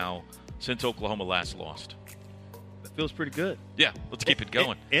year now since Oklahoma last lost. That feels pretty good. Yeah, let's keep it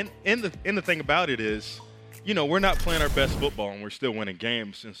going. And the thing about it is, we're not playing our best football, and we're still winning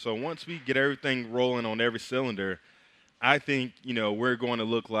games. And so once we get everything rolling on every cylinder, I think, we're going to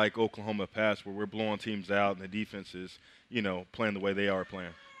look like Oklahoma past, where we're blowing teams out and the defense is, playing the way they are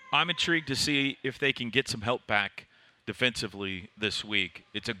playing. I'm intrigued to see if they can get some help back defensively this week.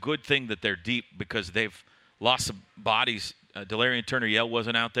 It's a good thing that they're deep because they've lost some bodies. Delarian Turner-Yell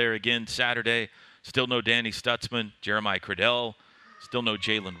wasn't out there again Saturday. Still no Danny Stutzman, Jeremiah Cradell. Still no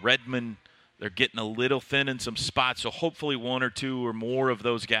Jalen Redmond. They're getting a little thin in some spots, so hopefully one or two or more of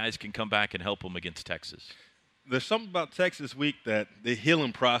those guys can come back and help them against Texas. There's something about Texas week that the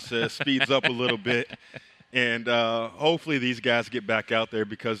healing process speeds up a little bit, and hopefully these guys get back out there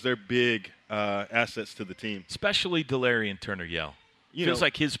because they're big assets to the team. Especially Delarian Turner-Yell. Feels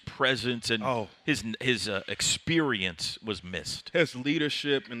like his presence and his experience was missed. His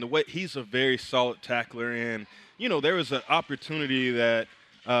leadership and the way he's a very solid tackler. And, there was an opportunity that,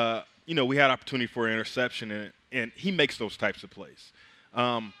 we had opportunity for an interception, and he makes those types of plays.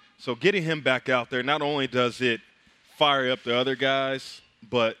 So getting him back out there, not only does it fire up the other guys,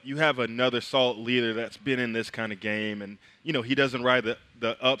 but you have another solid leader that's been in this kind of game. And, he doesn't ride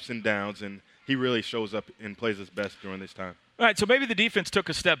the ups and downs, and he really shows up and plays his best during this time. All right, so maybe the defense took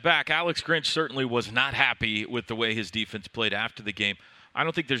a step back. Alex Grinch certainly was not happy with the way his defense played after the game. I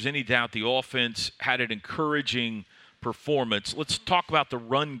don't think there's any doubt the offense had an encouraging performance. Let's talk about the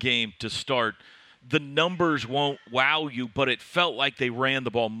run game to start. The numbers won't wow you, but it felt like they ran the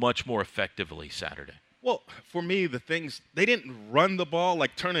ball much more effectively Saturday. Well, for me, the things, they didn't run the ball,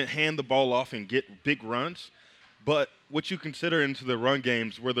 like turn and hand the ball off and get big runs, But what you consider into the run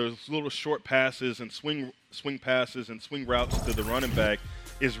games where there's little short passes and swing passes and swing routes to the running back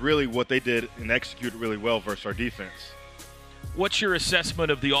is really what they did and executed really well versus our defense. What's your assessment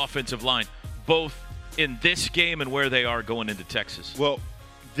of the offensive line, both in this game and where they are going into Texas? Well,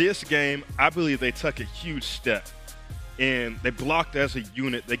 this game, I believe they took a huge step, and they blocked as a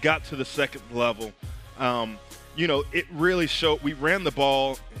unit. They got to the second level. It really showed. We ran the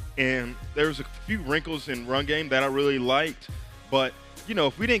ball, and there was a few wrinkles in run game that I really liked. But,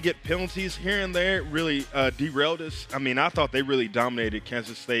 if we didn't get penalties here and there, it really derailed us. I mean, I thought they really dominated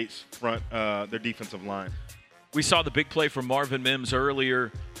Kansas State's front, their defensive line. We saw the big play from Marvin Mims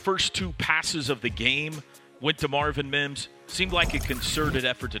earlier. First 2 passes of the game went to Marvin Mims. Seemed like a concerted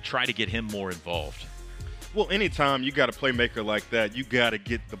effort to try to get him more involved. Well, anytime you got a playmaker like that, you got to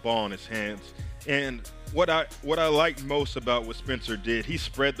get the ball in his hands. And what I liked most about what Spencer did, he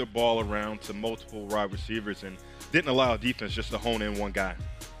spread the ball around to multiple wide receivers and didn't allow defense just to hone in one guy.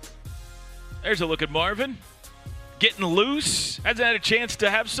 There's a look at Marvin. Getting loose. Hasn't had a chance to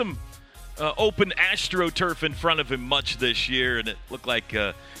have some open AstroTurf in front of him much this year, and it looked like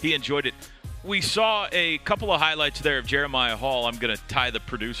he enjoyed it. We saw a couple of highlights there of Jeremiah Hall. I'm going to tie the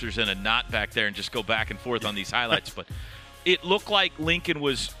producers in a knot back there and just go back and forth on these highlights. But it looked like Lincoln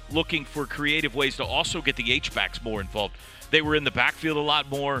was looking for creative ways to also get the H-backs more involved. They were in the backfield a lot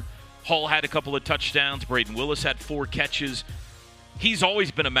more. Hall had a couple of touchdowns. Braden Willis had 4 catches. He's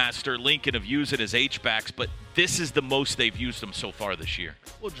always been a master, Lincoln, of using his H-backs, but this is the most they've used him so far this year.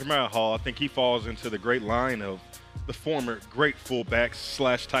 Well, Jeremiah Hall, I think he falls into the great line of the former great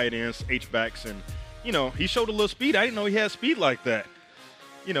fullbacks / tight ends, H-backs, and, he showed a little speed. I didn't know he had speed like that.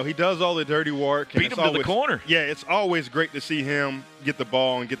 He does all the dirty work. Beat him to the corner. Yeah, it's always great to see him get the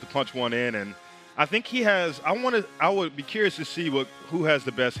ball and get the punch one in, and I think he has. I would be curious to see who has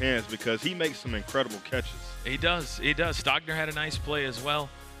the best hands because he makes some incredible catches. He does. Stogner had a nice play as well.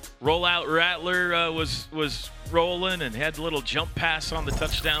 Rollout Rattler was rolling and had a little jump pass on the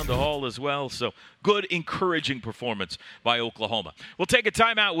touchdown to Hall as well. So good, encouraging performance by Oklahoma. We'll take a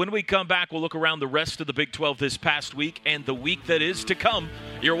timeout. When we come back, we'll look around the rest of the Big 12 this past week and the week that is to come.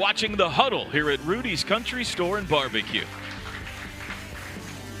 You're watching The Huddle here at Rudy's Country Store and Barbecue.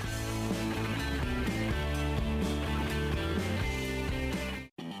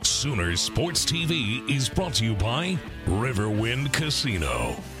 Sooner Sports TV is brought to you by Riverwind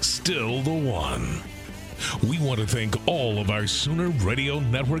Casino. Still the one. We want to thank all of our Sooner Radio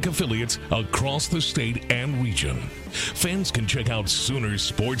Network affiliates across the state and region. Fans can check out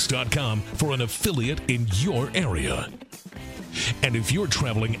Soonersports.com for an affiliate in your area. And if you're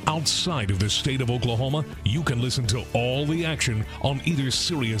traveling outside of the state of Oklahoma, you can listen to all the action on either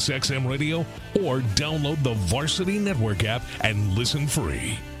SiriusXM Radio or download the Varsity Network app and listen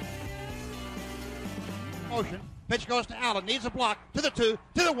free. Motion. Pitch goes to Allen. Needs a block. To the 2.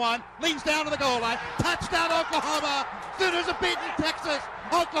 To the 1. Leans down to the goal line. Touchdown, Oklahoma. Sooners have beaten Texas.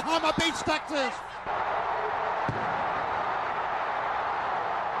 Oklahoma beats Texas.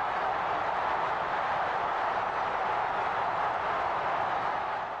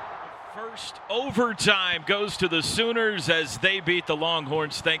 First overtime goes to the Sooners as they beat the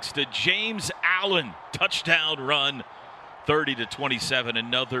Longhorns thanks to James Allen. Touchdown run, 30-27.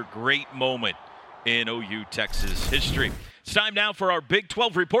 Another great moment in OU Texas history. It's time now for our Big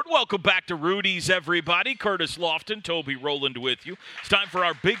 12 report. Welcome back to Rudy's, everybody. Curtis Lofton, Toby Rowland with you. It's time for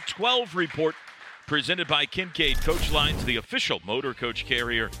our Big 12 report presented by Kincaid Coach Lines, the official motor coach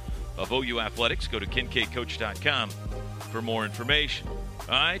carrier of OU Athletics. Go to KincaidCoach.com for more information. All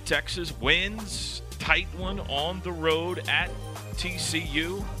right, Texas wins. Tight one on the road at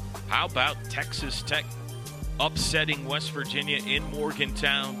TCU. How about Texas Tech upsetting West Virginia in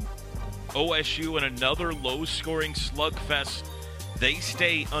Morgantown? OSU in another low-scoring slugfest. They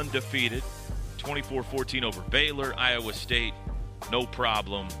stay undefeated. 24-14 over Baylor. Iowa State, no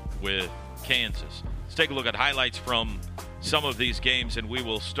problem with Kansas. Let's take a look at highlights from some of these games, and we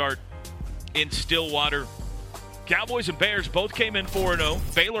will start in Stillwater. Cowboys and Bears both came in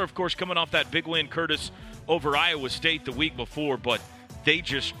 4-0. Baylor, of course, coming off that big win, Curtis, over Iowa State the week before, but they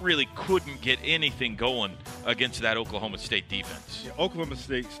just really couldn't get anything going against that Oklahoma State defense. Yeah, Oklahoma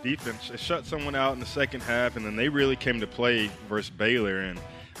State's defense shut someone out in the second half, and then they really came to play versus Baylor, and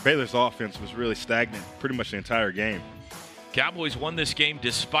Baylor's offense was really stagnant pretty much the entire game. Cowboys won this game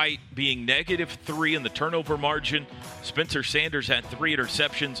despite being -3 in the turnover margin. Spencer Sanders had 3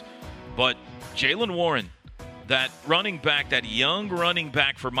 interceptions, but Jaylen Warren, that running back, that young running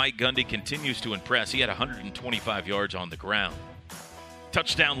back for Mike Gundy, continues to impress. He had 125 yards on the ground.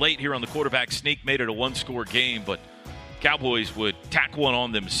 Touchdown late here on the quarterback sneak made it a one-score game, but Cowboys would tack one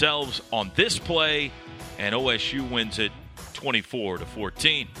on themselves on this play and OSU wins it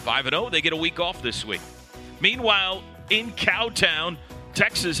 24-14. 5-0, they get a week off this week. Meanwhile, in Cowtown,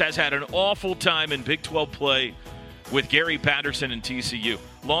 Texas has had an awful time in Big 12 play with Gary Patterson and TCU.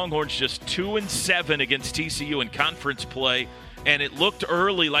 Longhorns just 2-7 against TCU in conference play, and it looked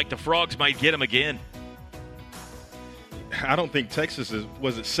early like the Frogs might get them again. I don't think Texas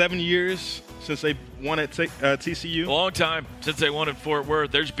was it 7 years since they won at TCU? Long time since they won in Fort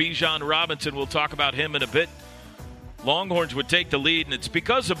Worth. There's Bijan Robinson. We'll talk about him in a bit. Longhorns would take the lead, and it's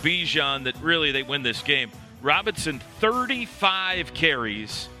because of Bijan that really they win this game. Robinson, 35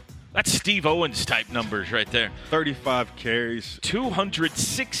 carries. That's Steve Owens type numbers right there. 35 carries.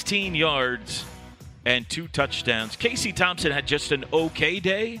 216 yards and 2 touchdowns. Casey Thompson had just an okay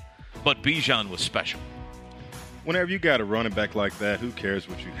day, but Bijan was special. Whenever you got a running back like that, who cares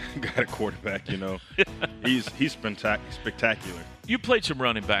what you got a quarterback, He's spectacular. You played some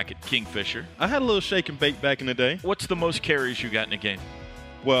running back at Kingfisher. I had a little shake and bake back in the day. What's the most carries you got in a game?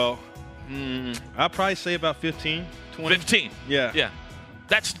 Well, I'd probably say about 15, 20. 15? Yeah. Yeah.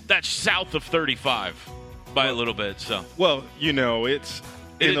 That's south of 35 by a little bit. So. Well, it's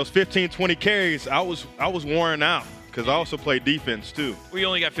in those 15, 20 carries, I was worn out because I also played defense too. We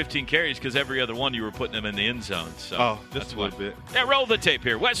only got 15 carries because every other one you were putting them in the end zone. So just a little bit. Yeah, roll the tape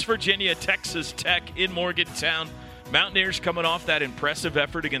here. West Virginia, Texas Tech in Morgantown. Mountaineers coming off that impressive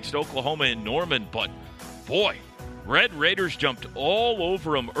effort against Oklahoma in Norman, but boy, Red Raiders jumped all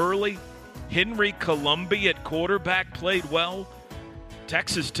over them early. Henry Colombi at quarterback played well.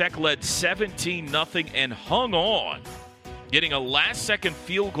 Texas Tech led 17-0 and hung on, getting a last-second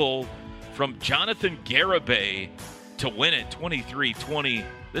field goal from Jonathan Garibay to win it 23-20.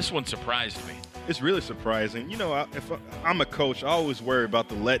 This one surprised me. It's really surprising. If I'm a coach, I always worry about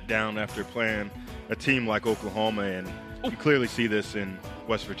the letdown after playing a team like Oklahoma, and you clearly see this in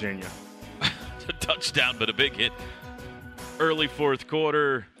West Virginia. A touchdown, but a big hit. Early fourth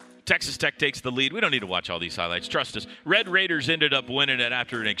quarter, Texas Tech takes the lead. We don't need to watch all these highlights. Trust us. Red Raiders ended up winning it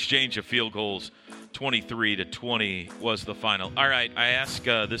after an exchange of field goals. 23-20 was the final. All right, I ask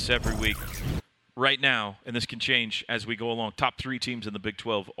this every week. Right now, and this can change as we go along, top 3 teams in the Big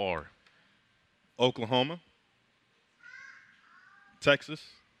 12 are? Oklahoma, Texas,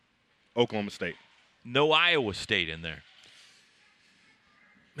 Oklahoma State. No Iowa State in there.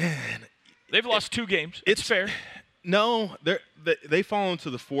 Man. They've lost 2 games. It's fair. No, they fall into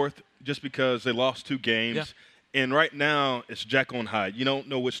the fourth just because they lost 2 games. Yeah. And right now, it's Jekyll and Hyde. You don't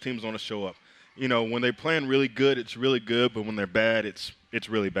know which team's going to show up. When they're playing really good, it's really good. But when they're bad, it's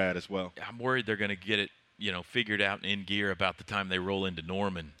really bad as well. I'm worried they're going to get it, figured out and in gear about the time they roll into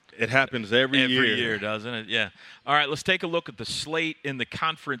Norman. It happens every year. Every year, doesn't it? Yeah. All right, let's take a look at the slate in the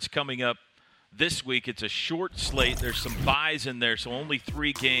conference coming up this week. It's a short slate. There's some byes in there, so only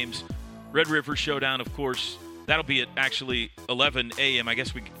 3 games. Red River Showdown, of course. That'll be at actually 11 a.m. I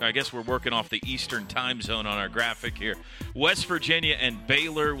guess we're working off the Eastern time zone on our graphic here. West Virginia and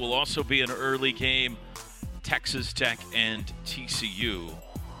Baylor will also be an early game. Texas Tech and TCU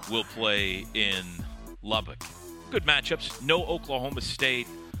will play in Lubbock. Good matchups. No Oklahoma State,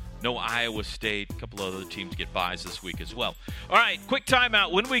 no Iowa State. A couple of other teams get byes this week as well. All right, quick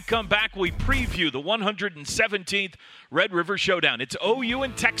timeout. When we come back, we preview the 117th Red River Showdown. It's OU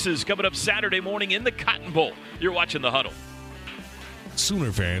and Texas coming up Saturday morning in the Cotton Bowl. You're watching The Huddle.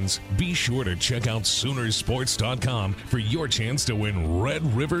 Sooner fans, be sure to check out Soonersports.com for your chance to win Red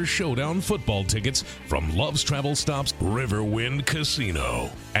River Showdown football tickets from Love's Travel Stops, Riverwind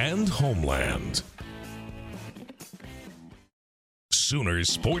Casino, and Homeland. Sooner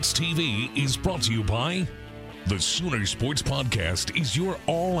Sports TV is brought to you by the Sooner Sports Podcast is your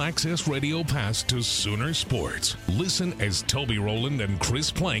all-access radio pass to Sooner Sports. Listen as Toby Rowland and Chris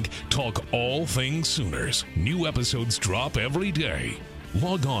Plank talk all things Sooners. New episodes drop every day.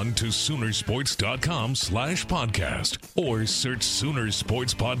 Log on to Soonersports.com/podcast or search Sooner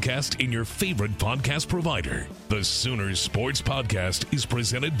Sports Podcast in your favorite podcast provider. The Sooner Sports Podcast is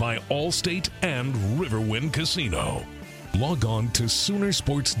presented by Allstate and Riverwind Casino. Log on to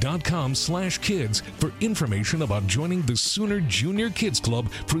Soonersports.com/kids for information about joining the Sooner Junior Kids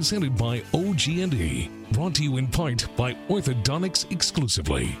Club presented by OG&E. Brought to you in part by Orthodontics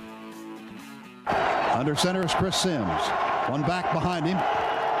exclusively. Under center is Chris Sims. One back behind him.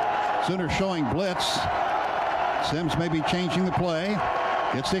 Sooners showing blitz. Sims may be changing the play.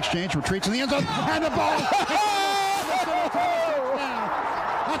 Gets the exchange, retreats in the end zone, and the ball.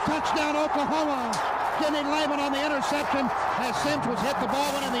 A touchdown, Oklahoma. Kenny Lehman on the interception as Sims was hit. The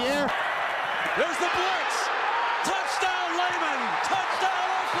ball went in the air. There's the blitz. Touchdown, Lehman. Touchdown,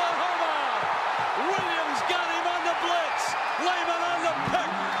 Oklahoma. Williams got him on the blitz. Lehman on the pick.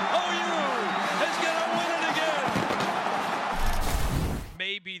 OU is going to win it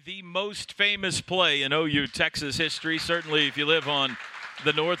most famous play in OU Texas history. Certainly, if you live on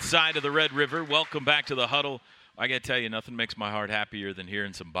the north side of the Red River, welcome back to the Huddle. I got to tell you, nothing makes my heart happier than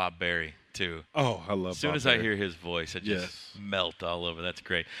hearing some Bob Berry, too. Oh, I love Bob As soon as Berry. I hear his voice, I just melt all over. That's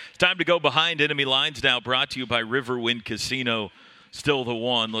great. It's time to go behind enemy lines now, brought to you by Riverwind Casino, still the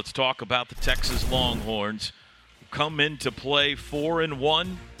one. Let's talk about the Texas Longhorns, who come into play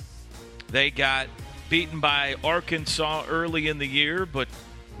 4-1. They got beaten by Arkansas early in the year, but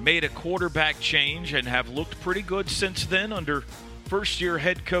made a quarterback change and have looked pretty good since then under first-year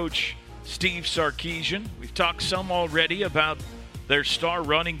head coach Steve Sarkisian. We've talked some already about their star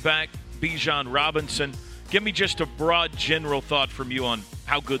running back, Bijan Robinson. Give me just a broad general thought from you on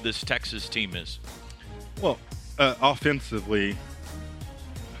how good this Texas team is. Well, offensively,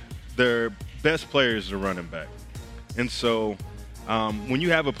 their best player is the running back. And so when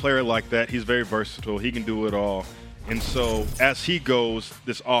you have a player like that, he's very versatile. He can do it all. And so as he goes,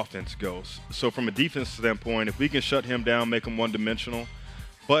 this offense goes. So from a defense standpoint, if we can shut him down, make him one-dimensional.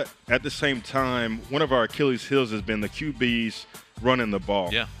 But at the same time, one of our Achilles' heels has been the QBs running the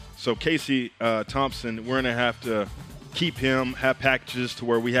ball. Yeah. So Casey Thompson, we're going to have to keep him, have packages to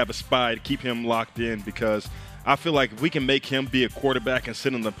where we have a spy to keep him locked in, because I feel like if we can make him be a quarterback and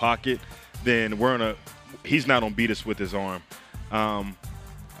sit in the pocket, then he's not going to beat us with his arm.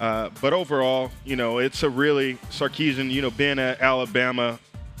 But overall, it's a really Sarkisian, being at Alabama,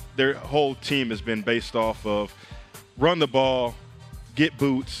 their whole team has been based off of run the ball, get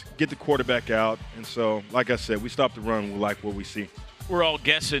boots, get the quarterback out. And so, like I said, we stopped the run. We like what we see. We're all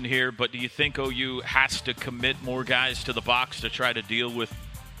guessing here, but do you think OU has to commit more guys to the box to try to deal with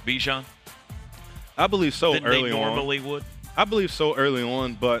Bijan? I believe so. Than early they normally on. would? I believe so early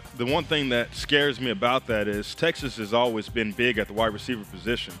on, but the one thing that scares me about that is Texas has always been big at the wide receiver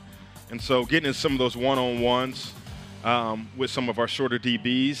position. And so getting in some of those one-on-ones with some of our shorter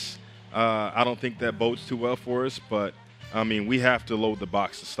DBs, I don't think that bodes too well for us. But, we have to load the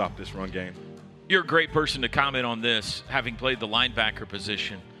box to stop this run game. You're a great person to comment on this, having played the linebacker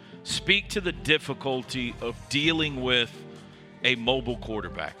position. Speak to the difficulty of dealing with a mobile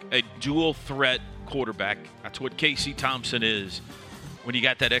quarterback, a dual-threat quarterback. That's what Casey Thompson is when you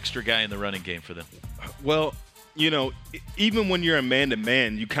got that extra guy in the running game for them. Well, even when you're a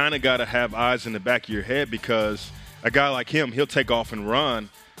man-to-man, you kind of got to have eyes in the back of your head, because a guy like him, he'll take off and run.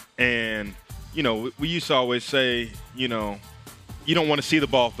 And, we used to always say, you don't want to see the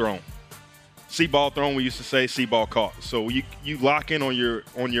ball thrown. See ball thrown, we used to say, see ball caught. So you lock in on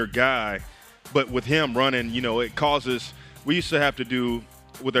your guy, but with him running, it causes – we used to have to do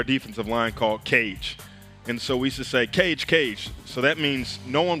with our defensive line called cage. And so we used to say cage. So that means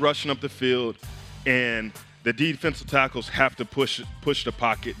no one rushing up the field, and the defensive tackles have to push the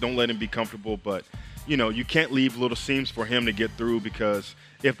pocket. Don't let him be comfortable. But, you can't leave little seams for him to get through, because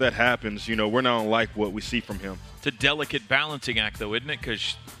if that happens, we're not going to like what we see from him. It's a delicate balancing act, though, isn't it?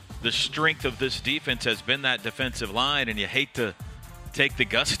 Because the strength of this defense has been that defensive line, and you hate to take the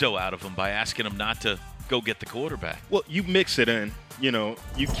gusto out of them by asking them not to go get the quarterback. Well, you mix it in. You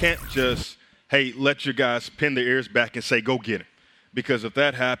can't just, let your guys pin their ears back and say, go get him. Because if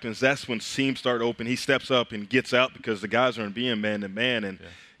that happens, that's when seams start open. He steps up and gets out because the guys are being man-to-man. And,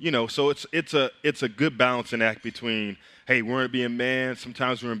 so it's a good balancing act between, we're going to be in man.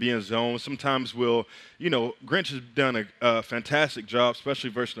 Sometimes we're going to be in zone. Sometimes Grinch has done a fantastic job, especially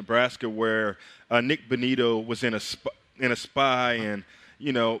versus Nebraska, where Nick Benito was in a spy and,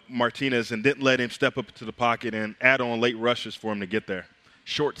 Martinez, and didn't let him step up to the pocket and add on late rushes for him to get there.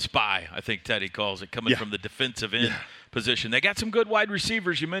 Short spy, I think Teddy calls it, coming from the defensive end position. They got some good wide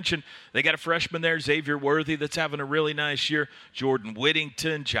receivers. You mentioned they got a freshman there, Xavier Worthy, that's having a really nice year. Jordan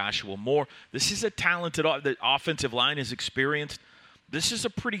Whittington, Joshua Moore. This is a talented the offensive line is experienced. This is a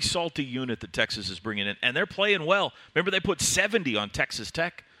pretty salty unit that Texas is bringing in, and they're playing well. Remember, they put 70 on Texas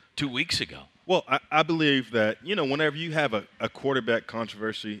Tech 2 weeks ago. Well, I believe that, whenever you have a quarterback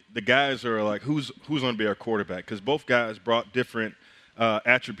controversy, the guys are like, who's going to be our quarterback? Because both guys brought different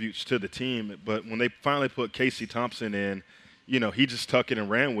attributes to the team. But when they finally put Casey Thompson in, he just tucked it and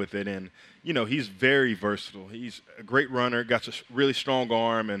ran with it. And, he's very versatile. He's a great runner, got a really strong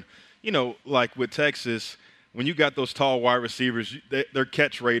arm. And, like with Texas, when you got those tall wide receivers, their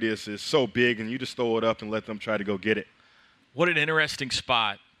catch radius is so big, and you just throw it up and let them try to go get it. What an interesting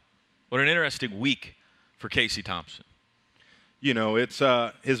spot. What an interesting week for Casey Thompson. It's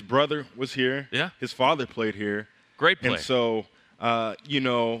his brother was here. Yeah. His father played here. Great player. And so,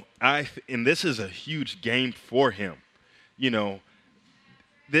 and this is a huge game for him.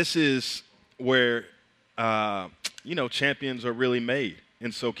 This is where, champions are really made.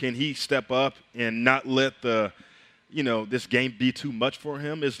 And so can he step up and not let the this game be too much for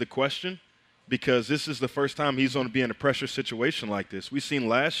him is the question, because this is the first time he's going to be in a pressure situation like this. We've seen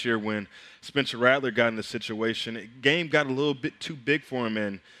last year when Spencer Rattler got in the situation, the game got a little bit too big for him,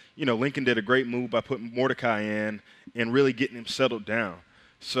 and Lincoln did a great move by putting Mordecai in and really getting him settled down.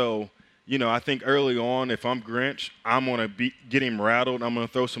 So, I think early on, if I'm Grinch, I'm going to get him rattled. I'm going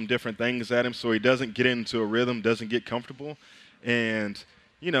to throw some different things at him so he doesn't get into a rhythm, doesn't get comfortable. And,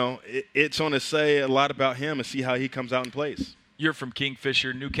 it's going to say a lot about him and see how he comes out and plays. You're from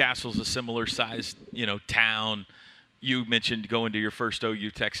Kingfisher. Newcastle's a similar sized, town. You mentioned going to your first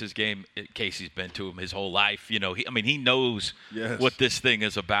OU Texas game. Casey's been to him his whole life. He knows what this thing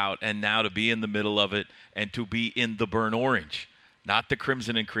is about. And now to be in the middle of it and to be in the burnt orange, not the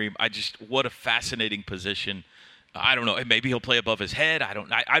crimson and cream. What a fascinating position. I don't know. Maybe he'll play above his head.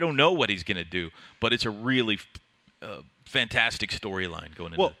 I don't know what he's going to do. But it's a really fantastic storyline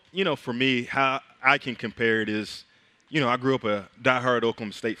going into it. Well, for me, how I can compare it is, I grew up a diehard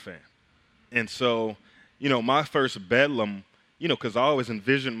Oklahoma State fan. And so, my first bedlam, because I always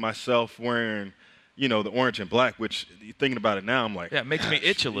envisioned myself wearing, the orange and black, which thinking about it now, I'm like. Yeah, it makes me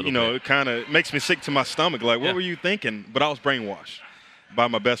itch a little bit. It kind of makes me sick to my stomach. Like, what were you thinking? But I was brainwashed by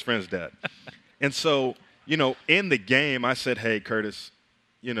my best friend's dad. And so, in the game, I said, hey, Curtis,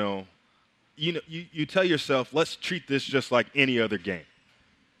 you tell yourself, let's treat this just like any other game.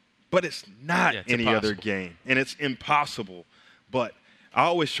 But it's not any other game, and it's impossible. But I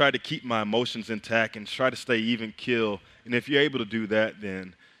always try to keep my emotions intact and try to stay even keel. And if you're able to do that,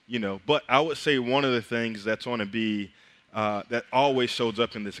 then, But I would say one of the things that's going to be that always shows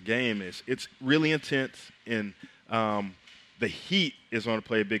up in this game is it's really intense, and the heat is going to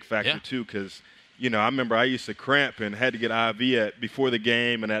play a big factor too, because, I remember I used to cramp and had to get IV before the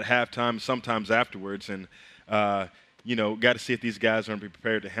game and at halftime, sometimes afterwards, and got to see if these guys are going to be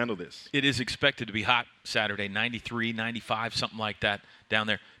prepared to handle this. It is expected to be hot Saturday, 93, 95, something like that down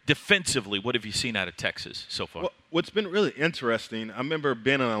there. Defensively, what have you seen out of Texas so far? Well, what's been really interesting, I remember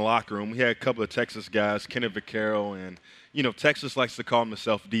being in a locker room. We had a couple of Texas guys, Kenneth Vaccaro, and, Texas likes to call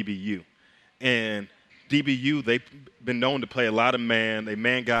themselves DBU. And DBU, they've been known to play a lot of man. They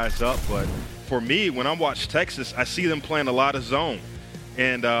man guys up. But for me, when I watch Texas, I see them playing a lot of zone.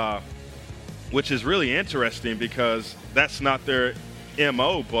 And which is really interesting because that's not their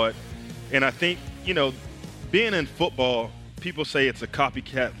MO. And I think, being in football, people say it's a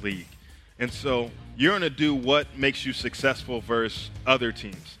copycat league. And so you're going to do what makes you successful versus other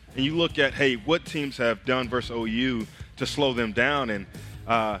teams. And you look at, hey, what teams have done versus OU to slow them down. And,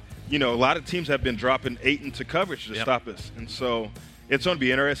 a lot of teams have been dropping 8 into coverage to stop us. And so it's going to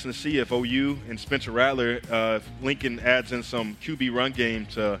be interesting to see if OU and Spencer Rattler, if Lincoln adds in some QB run game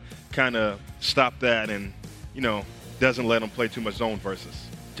to kind of stop that and, doesn't let them play too much zone versus.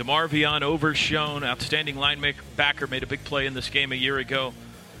 DeMarvion overshown, outstanding linebacker, made a big play in this game a year ago.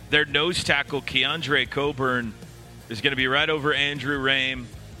 Their nose tackle, Keandre Coburn, is going to be right over Andrew Rame.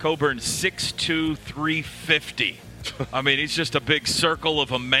 Coburn, 6'2", 350. I mean, he's just a big circle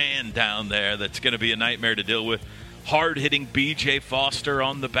of a man down there that's going to be a nightmare to deal with. Hard-hitting B.J. Foster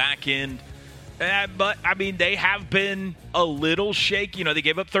on the back end. But, I mean, they have been a little shaky. They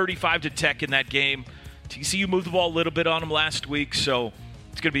gave up 35 to Tech in that game. TCU moved the ball a little bit on them last week, so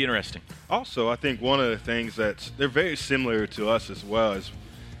it's going to be interesting. Also, I think one of the things they're very similar to us as well is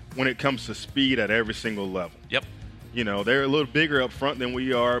when it comes to speed at every single level. Yep. They're a little bigger up front than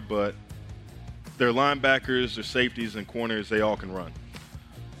we are, but their linebackers, their safeties, and corners, they all can run.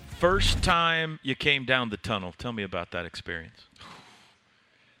 First time you came down the tunnel. Tell me about that experience.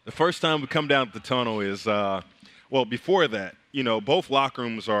 The first time we come down the tunnel is, before that, both locker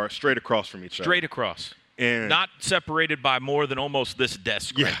rooms are straight across from each other. Straight across. And not separated by more than almost this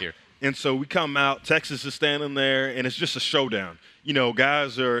desk right here. And so we come out, Texas is standing there, and it's just a showdown.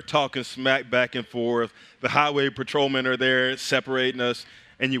 Guys are talking smack back and forth. The highway patrolmen are there separating us,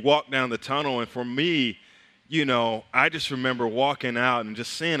 and you walk down the tunnel. And for me, I just remember walking out and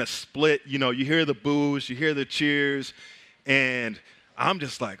just seeing a split. You hear the boos, you hear the cheers, and I'm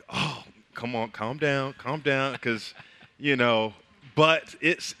just like, oh, come on, calm down, because, but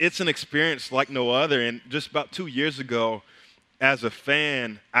it's an experience like no other. And just about 2 years ago, as a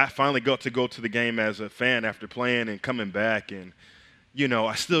fan, I finally got to go to the game as a fan after playing and coming back, and,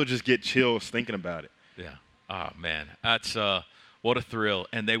 I still just get chills thinking about it. Yeah. Oh, man, that's what a thrill.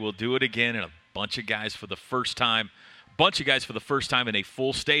 And they will do it again, and a bunch of guys for the first time in a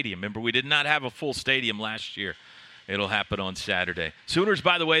full stadium. Remember, we did not have a full stadium last year. It'll happen on Saturday. Sooners,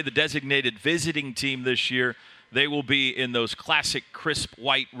 by the way, the designated visiting team this year. They will be in those classic crisp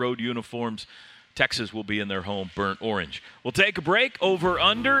white road uniforms. Texas will be in their home burnt orange. We'll take a break, over,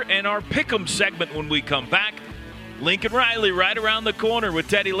 under, and our Pick'em segment when we come back. Lincoln Riley right around the corner with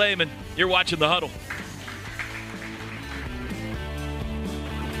Teddy Lehman. You're watching The Huddle.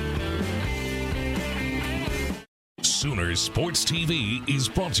 Sooner Sports TV is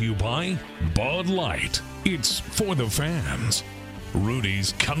brought to you by Bud Light. It's for the fans.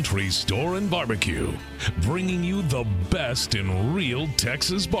 Rudy's Country Store and Barbecue, bringing you the best in real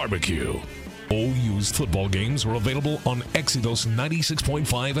Texas barbecue. OU's football games are available on Exodus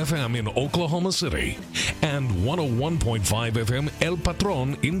 96.5 FM in Oklahoma City and 101.5 FM El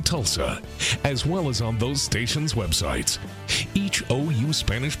Patron in Tulsa, as well as on those stations' websites. Each OU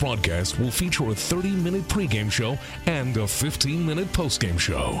Spanish broadcast will feature a 30-minute pregame show and a 15-minute postgame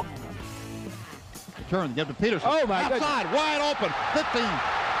show. Turn, give to Peterson. Oh, my goodness. Outside, wide open. 15,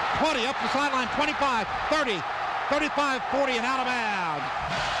 20, up the sideline, 25, 30, 35, 40, and out of bounds.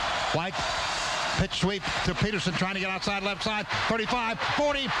 White, pitch sweep to Peterson, trying to get outside left side. 35,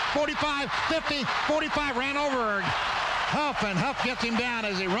 40, 45, 50, 45, ran over Huff, and Huff gets him down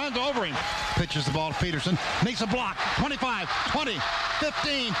as he runs over him. Pitches the ball to Peterson, makes a block. 25, 20,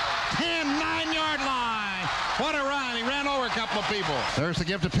 15, 10, 9-yard line. What a run. He ran over a couple of people. There's the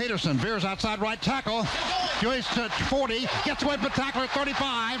give to Peterson. Veers outside right tackle. Joyce to 40. Gets away from the tackler at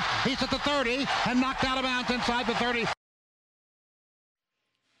 35. He's at the 30 and knocked out of bounds inside the 30.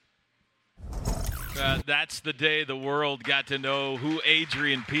 That's the day the world got to know who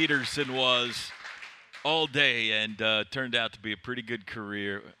Adrian Peterson was all day, and turned out to be a pretty good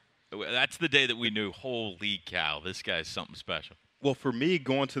career. That's the day that we knew, holy cow, this guy's something special. Well, for me,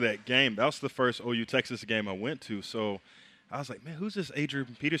 going to that game, that was the first OU Texas game I went to. So I was like, man, who's this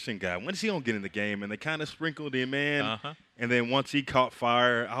Adrian Peterson guy? When is he going to get in the game? And they kind of sprinkled him in. And then once he caught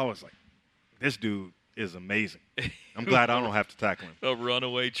fire, I was like, this dude is amazing. I'm glad I don't have to tackle him. A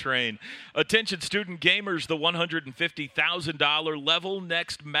runaway train. Attention student gamers, the $150,000 level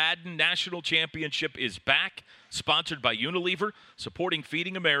next Madden National Championship is back. Sponsored by Unilever, supporting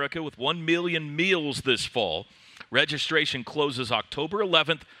Feeding America with 1 million meals this fall. Registration closes October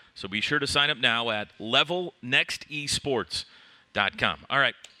 11th, so be sure to sign up now at levelnextesports.com. All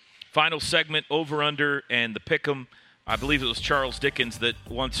right, final segment, over-under, and the pick'em. I believe it was Charles Dickens that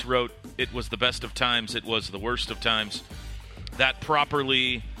once wrote, "It was the best of times, it was the worst of times." That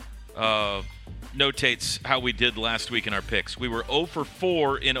properly notates how we did last week in our picks. We were 0 for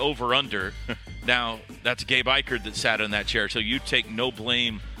 4 in over-under. Now, that's Gabe Eichert that sat in that chair, so you take no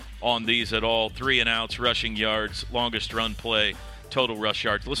blame on these at all. 3 and outs, rushing yards, longest run play, total rush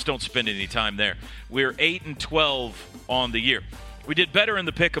yards. Let's don't spend any time there. We're 8 and 12 on the year. We did better in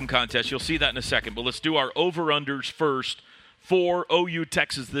the pick'em contest. You'll see that in a second. But let's do our over-unders first for OU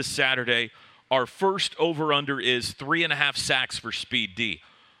Texas this Saturday. Our first over-under is 3.5 sacks for Speed D.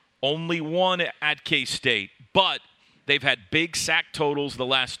 Only 1 at K-State, but they've had big sack totals the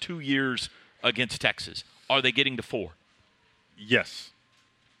last 2 years against Texas. Are they getting to 4? Yes.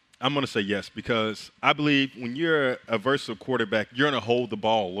 I'm going to say yes, because I believe when you're a versatile quarterback, you're going to hold the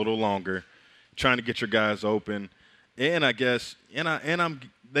ball a little longer, trying to get your guys open. And I guess,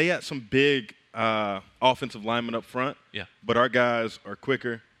 they had some big offensive linemen up front. Yeah. But our guys are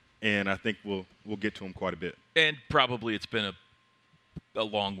quicker, and I think we'll get to them quite a bit. And probably it's been a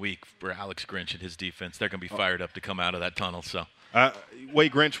long week for Alex Grinch and his defense. They're going to be fired up to come out of that tunnel. So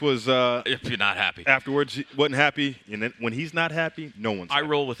Wade Grinch was if you're not happy afterwards, he wasn't happy, and then when he's not happy, no one's happy. I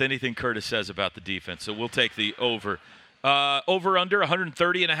roll with anything Curtis says about the defense, so we'll take the over. Over-under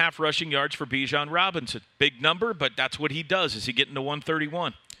 130.5 rushing yards for Bijan Robinson. Big number, but that's what he does. Is he getting to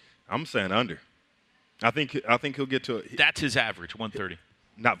 131? I'm saying under. I think he'll get to it. That's his average, 130.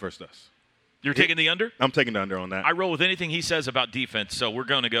 Not versus us. You're taking the under? I'm taking the under on that. I roll with anything he says about defense, so we're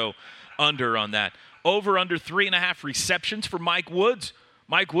going to go under on that. Over-under 3.5 receptions for Mike Woods.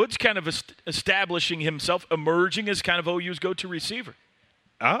 Mike Woods kind of establishing himself, emerging as kind of OU's go-to receiver.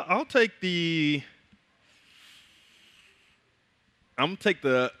 I'll take the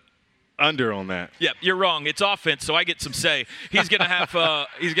under on that. Yeah, you're wrong. It's offense, so I get some say. He's gonna have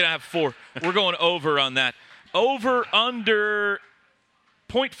 4. We're going over on that. Over under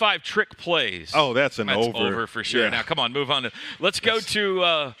 0.5 trick plays. Oh, that's over. Over for sure. Yeah. Now come on, move on. Let's go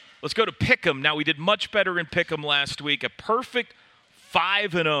to Pick'em. Now we did much better in Pick'em last week. A perfect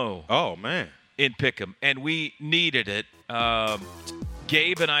 5-0. Oh man. In Pick'em, and we needed it.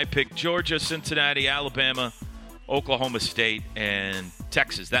 Gabe and I picked Georgia, Cincinnati, Alabama, Oklahoma State, and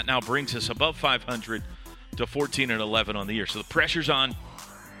Texas. That now brings us above 500 to 14-11 on the year. So the pressure's on.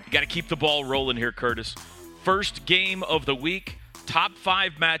 You got to keep the ball rolling here, Curtis. First game of the week, top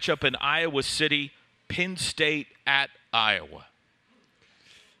 5 matchup in Iowa City, Penn State at Iowa.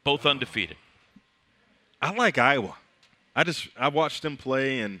 Both undefeated. I like Iowa. I watched them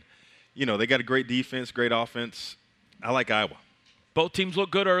play, and they got a great defense, great offense. I like Iowa. Both teams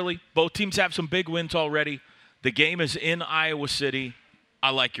look good early. Both teams have some big wins already. The game is in Iowa City. I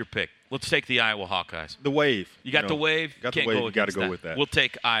like your pick. Let's take the Iowa Hawkeyes. The wave. You got the wave? Got Can't the wave. go You got to against go that. with that. We'll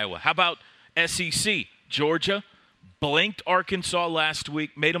take Iowa. How about SEC? Georgia blanked Arkansas last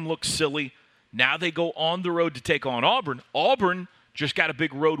week, made them look silly. Now they go on the road to take on Auburn. Auburn just got a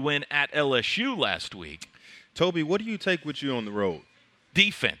big road win at LSU last week. Toby, what do you take with you on the road?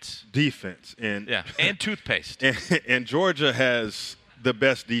 Defense. And toothpaste. And Georgia has the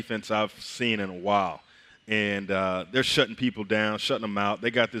best defense I've seen in a while. And they're shutting people down, shutting them out.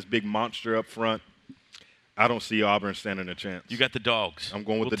 They got this big monster up front. I don't see Auburn standing a chance. You got the Dogs. I'm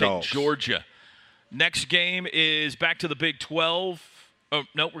going with the Dogs. Georgia. Next game is back to the Big 12. Oh,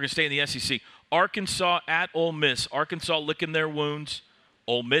 no, we're going to stay in the SEC. Arkansas at Ole Miss. Arkansas licking their wounds.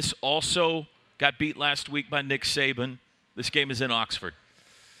 Ole Miss also got beat last week by Nick Saban. This game is in Oxford.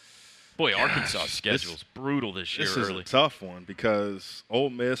 Boy, Arkansas' schedule's brutal this year early. This is a tough one because Ole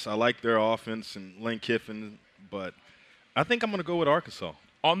Miss, I like their offense and Lane Kiffin, but I think I'm going to go with Arkansas.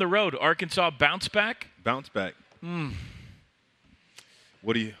 On the road, Arkansas bounce back? Bounce back.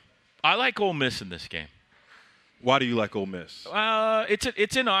 What do you? I like Ole Miss in this game. Why do you like Ole Miss?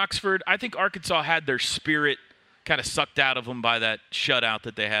 It's in Oxford. I think Arkansas had their spirit kind of sucked out of them by that shutout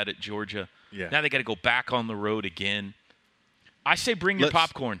that they had at Georgia. Yeah. Now they got to go back on the road again. I say bring your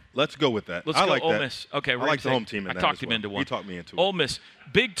popcorn. Let's go with that. Let's I go like Ole that. Miss. Okay, I like the home team in that talked as him well. into one. You talked me into it. Ole Miss.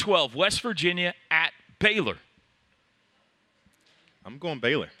 Big 12, West Virginia at Baylor. I'm going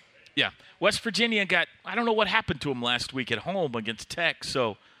Baylor. Yeah. West Virginia I don't know what happened to them last week at home against Tech,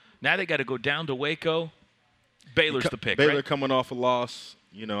 so now they got to go down to Waco. Baylor's the pick, Baylor right? coming off a loss.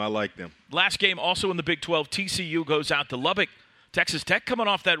 I like them. Last game also in the Big 12, TCU goes out to Lubbock. Texas Tech coming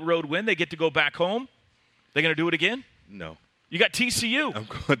off that road win. They get to go back home. They going to do it again? No. You got TCU. I'm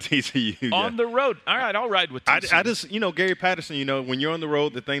going TCU. On the road. All right, I'll ride with TCU. I just, Gary Patterson, when you're on the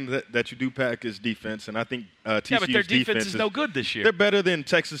road, the thing that you do pack is defense, and I think TCU's yeah, but their defense is no good this year. They're better than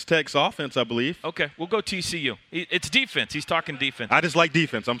Texas Tech's offense, I believe. Okay, we'll go TCU. It's defense. He's talking defense. I just like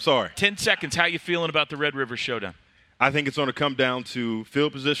defense. I'm sorry. 10 seconds. How you feeling about the Red River Showdown? I think it's going to come down to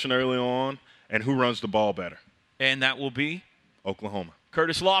field position early on and who runs the ball better. And that will be? Oklahoma.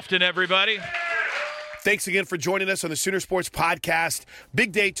 Curtis Lofton, everybody. Thanks again for joining us on the Sooner Sports Podcast.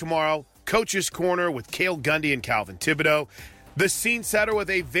 Big day tomorrow. Coach's Corner with Cale Gundy and Calvin Thibodeau. The Scene Setter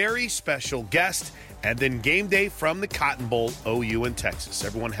with a very special guest. And then game day from the Cotton Bowl, OU in Texas.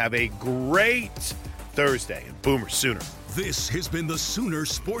 Everyone have a great Thursday. And Boomer Sooner. This has been the Sooner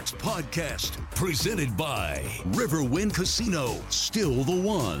Sports Podcast, presented by Riverwind Casino, still the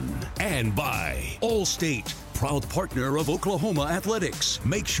one, and by Allstate, proud partner of Oklahoma Athletics.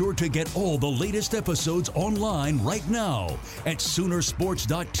 Make sure to get all the latest episodes online right now at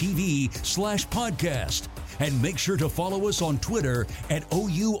Soonersports.tv/podcast. And make sure to follow us on Twitter at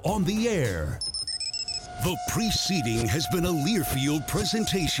OU On The Air. The preceding has been a Learfield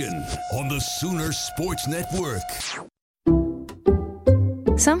presentation on the Sooner Sports Network.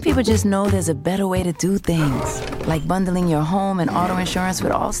 Some people just know there's a better way to do things, like bundling your home and auto insurance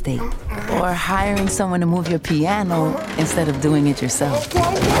with Allstate, or hiring someone to move your piano instead of doing it yourself.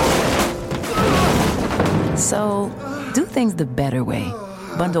 So, do things the better way.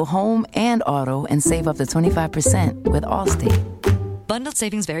 Bundle home and auto and save up to 25% with Allstate. Bundled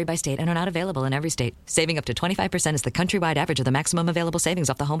savings vary by state and are not available in every state. Saving up to 25% is the countrywide average of the maximum available savings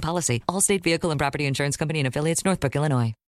off the home policy. Allstate Vehicle and Property Insurance Company and affiliates, Northbrook, Illinois.